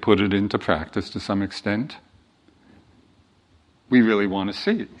 and if we put it into practice to some extent, we really want to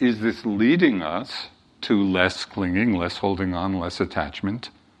see, is this leading us to less clinging, less holding on, less attachment,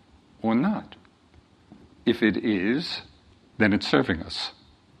 or not? If it is, then it's serving us.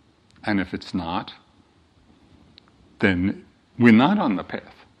 And if it's not, then we're not on the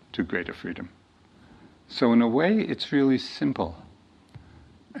path to greater freedom. So in a way, it's really simple.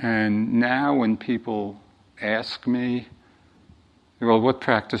 And now when people ask me, well, what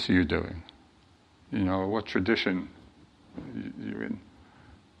practice are you doing? What tradition are you in?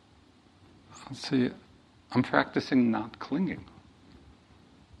 I'll say, I'm practicing not clinging.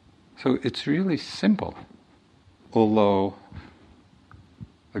 So it's really simple. Although,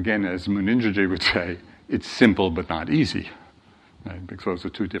 again, as Munindraji would say, it's simple but not easy. Right? Because those are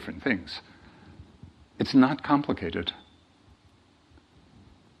two different things. It's not complicated.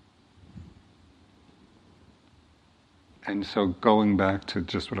 And so going back to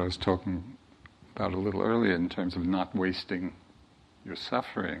just what I was talking about a little earlier in terms of not wasting your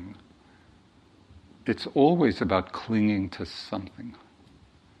suffering, it's always about clinging to something.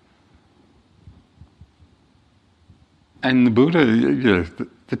 And the Buddha,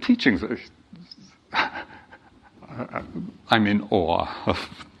 the teachings, I'm in awe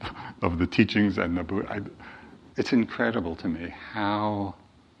of the teachings and the Buddha. It's incredible to me how,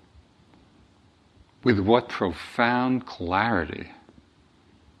 with what profound clarity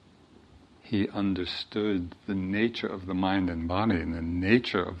he understood the nature of the mind and body and the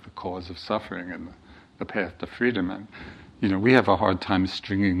nature of the cause of suffering and the path to freedom. And, we have a hard time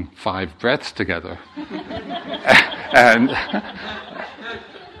stringing 5 breaths together. And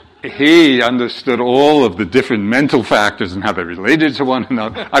he understood all of the different mental factors and how they related to one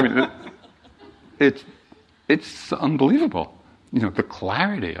another. I mean, it's unbelievable, the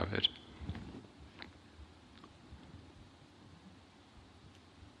clarity of it.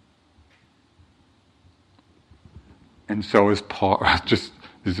 And so as part, this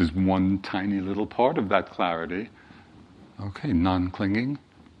is one tiny little part of that clarity. Okay, non-clinging.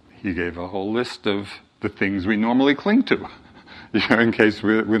 He gave a whole list of the things we normally cling to, in case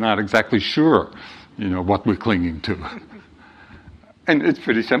we're not exactly sure, what we're clinging to. And it's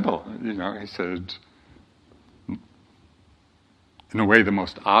pretty simple. He said, in a way, the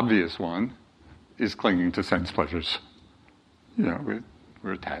most obvious one is clinging to sense pleasures. We're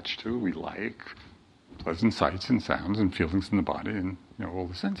attached to, we like pleasant sights and sounds and feelings in the body and all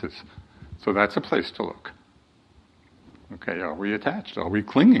the senses. So that's a place to look. Okay, are we attached? Are we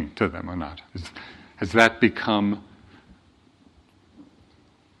clinging to them or not? Has that become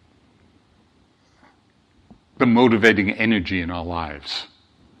the motivating energy in our lives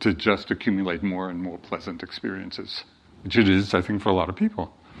to just accumulate more and more pleasant experiences? Which it is, I think, for a lot of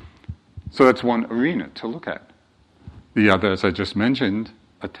people. So that's one arena to look at. The other, as I just mentioned,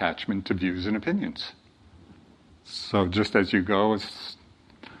 attachment to views and opinions. So just as you go, it's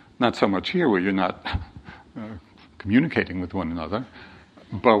not so much here where you're not communicating with one another,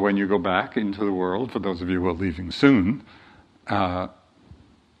 but when you go back into the world, for those of you who are leaving soon, it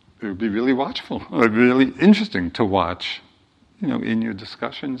would be really watchful, really interesting to watch, in your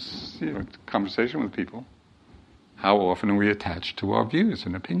discussions, conversation with people, how often are we attached to our views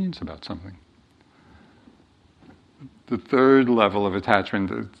and opinions about something. The third level of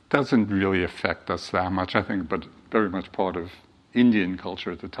attachment doesn't really affect us that much, I think, but very much part of Indian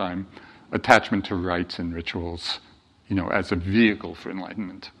culture at the time, attachment to rites and rituals, as a vehicle for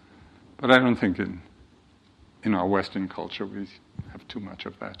enlightenment. But I don't think in our Western culture we have too much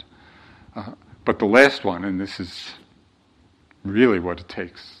of that. But the last one, and this is really what it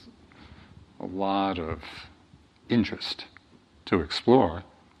takes a lot of interest to explore,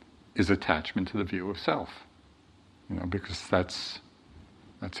 is attachment to the view of self. Because that's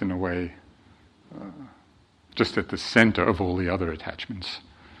in a way just at the center of all the other attachments.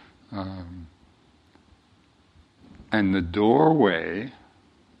 And the doorway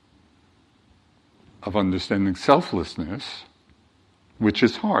of understanding selflessness, which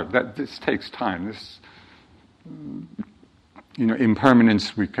is hard. This takes time. This,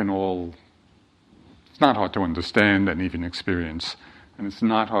 impermanence we can all. It's not hard to understand and even experience, and it's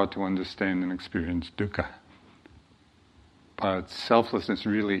not hard to understand and experience dukkha. But selflessness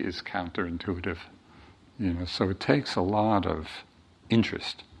really is counterintuitive, So it takes a lot of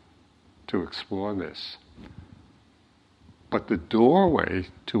interest to explore this. But the doorway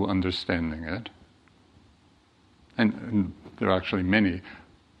to understanding it, and there are actually many,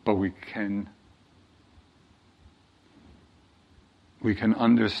 but we can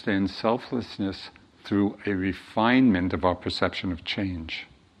understand selflessness through a refinement of our perception of change.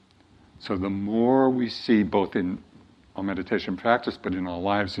 So the more we see, both in our meditation practice, but in our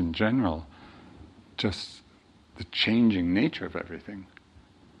lives in general, just the changing nature of everything,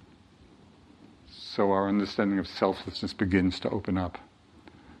 so our understanding of selflessness begins to open up.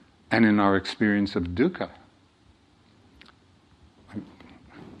 And in our experience of dukkha,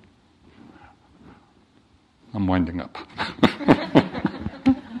 I'm winding up.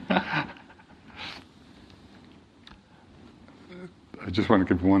 I just want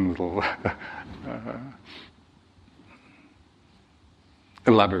to give one little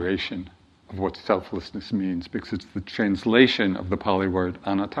elaboration of what selflessness means, because it's the translation of the Pali word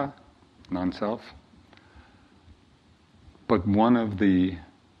anatta, non-self. But one of the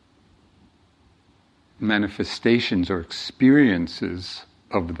manifestations or experiences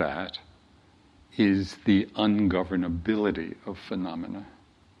of that is the ungovernability of phenomena.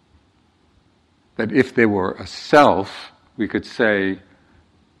 That if there were a self, we could say,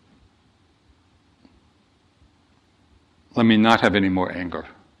 let me not have any more anger,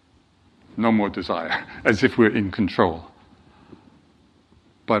 no more desire, as if we're in control.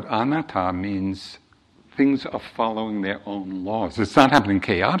 But anatta means things are following their own laws. It's not happening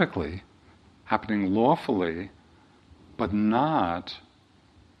chaotically, happening lawfully, but not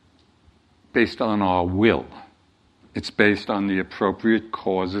based on our will. It's based on the appropriate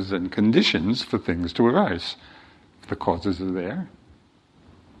causes and conditions for things to arise. If the causes are there,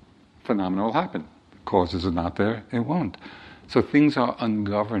 phenomena will happen. If the causes are not there, it won't. So things are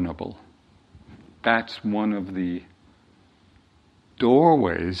ungovernable. That's one of the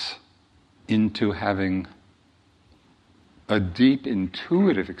doorways into having a deep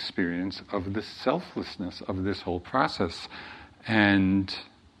intuitive experience of the selflessness of this whole process. And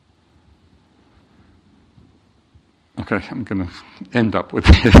okay, I'm going to end up with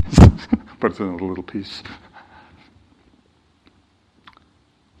this, but it's in a little piece.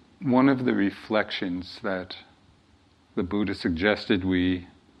 One of the reflections that the Buddha suggested we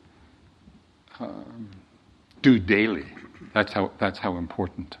do daily, that's how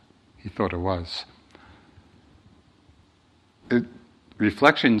important he thought it was.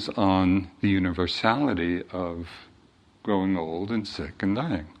 Reflections on the universality of growing old and sick and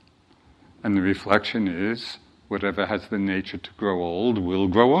dying. And the reflection is, whatever has the nature to grow old will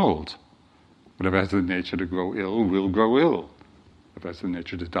grow old. Whatever has the nature to grow ill will grow ill. Whatever has the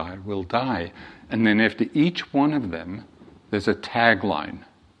nature to die will die. And then after each one of them, there's a tagline.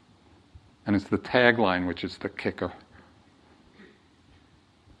 And it's the tagline which is the kicker.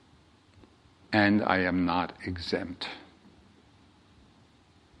 And I am not exempt.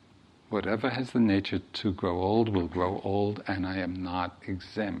 Whatever has the nature to grow old will grow old, and I am not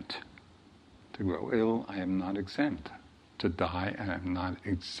exempt. To grow ill, I am not exempt. To die, I am not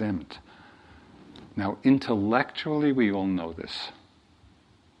exempt. Now, intellectually, we all know this,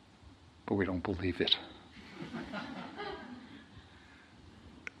 but we don't believe it.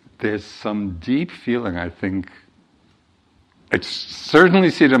 There's some deep feeling, I think, I certainly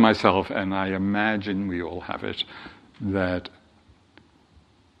see it in myself, and I imagine we all have it, that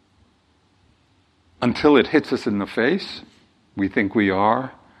until it hits us in the face, we think we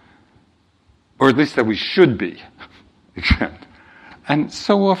are, or at least that we should be exempt. And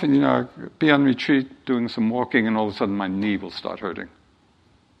so often, I'd be on retreat doing some walking, and all of a sudden my knee will start hurting.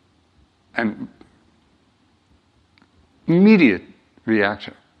 And immediate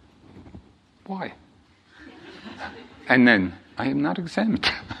reaction, why? And then I am not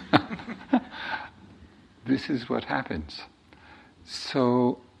exempt. This is what happens.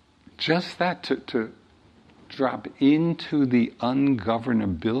 So just that, to drop into the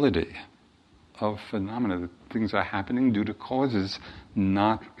ungovernability of phenomena, that things are happening due to causes,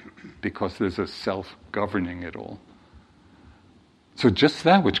 not because there's a self governing it all. So just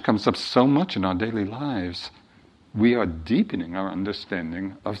that, which comes up so much in our daily lives, we are deepening our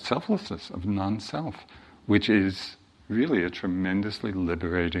understanding of selflessness, of non-self, which is really a tremendously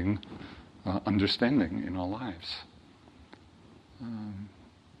liberating understanding in our lives.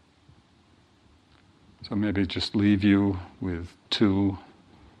 So maybe just leave you with 2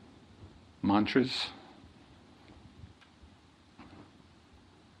 mantras.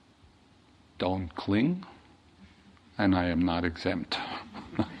 Don't cling, and I am not exempt.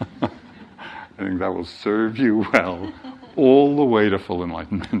 I think that will serve you well all the way to full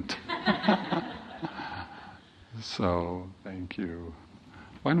enlightenment. So, thank you.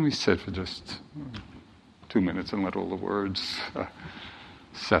 Why don't we sit for just 2 minutes and let all the words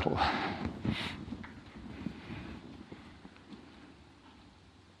settle.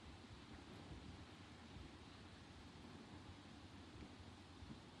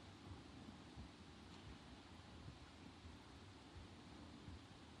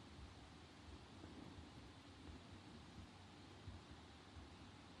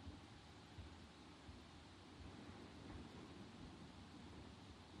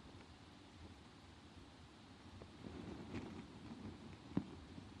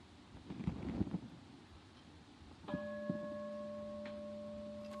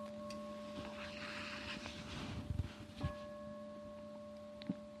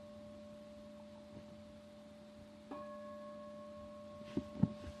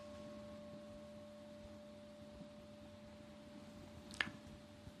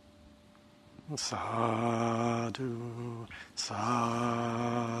 Sadhu,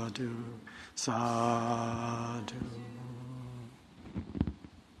 sadhu, sadhu.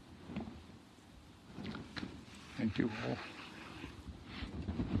 Thank you all.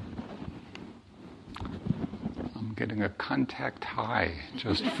 I'm getting a contact high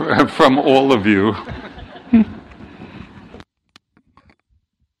just from all of you.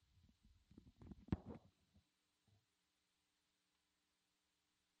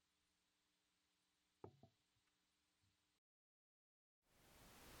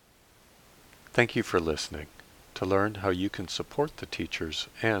 Thank you for listening. To learn how you can support the teachers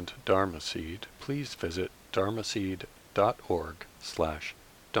and Dharma Seed, please visit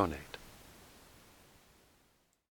dharmaseed.org/donate.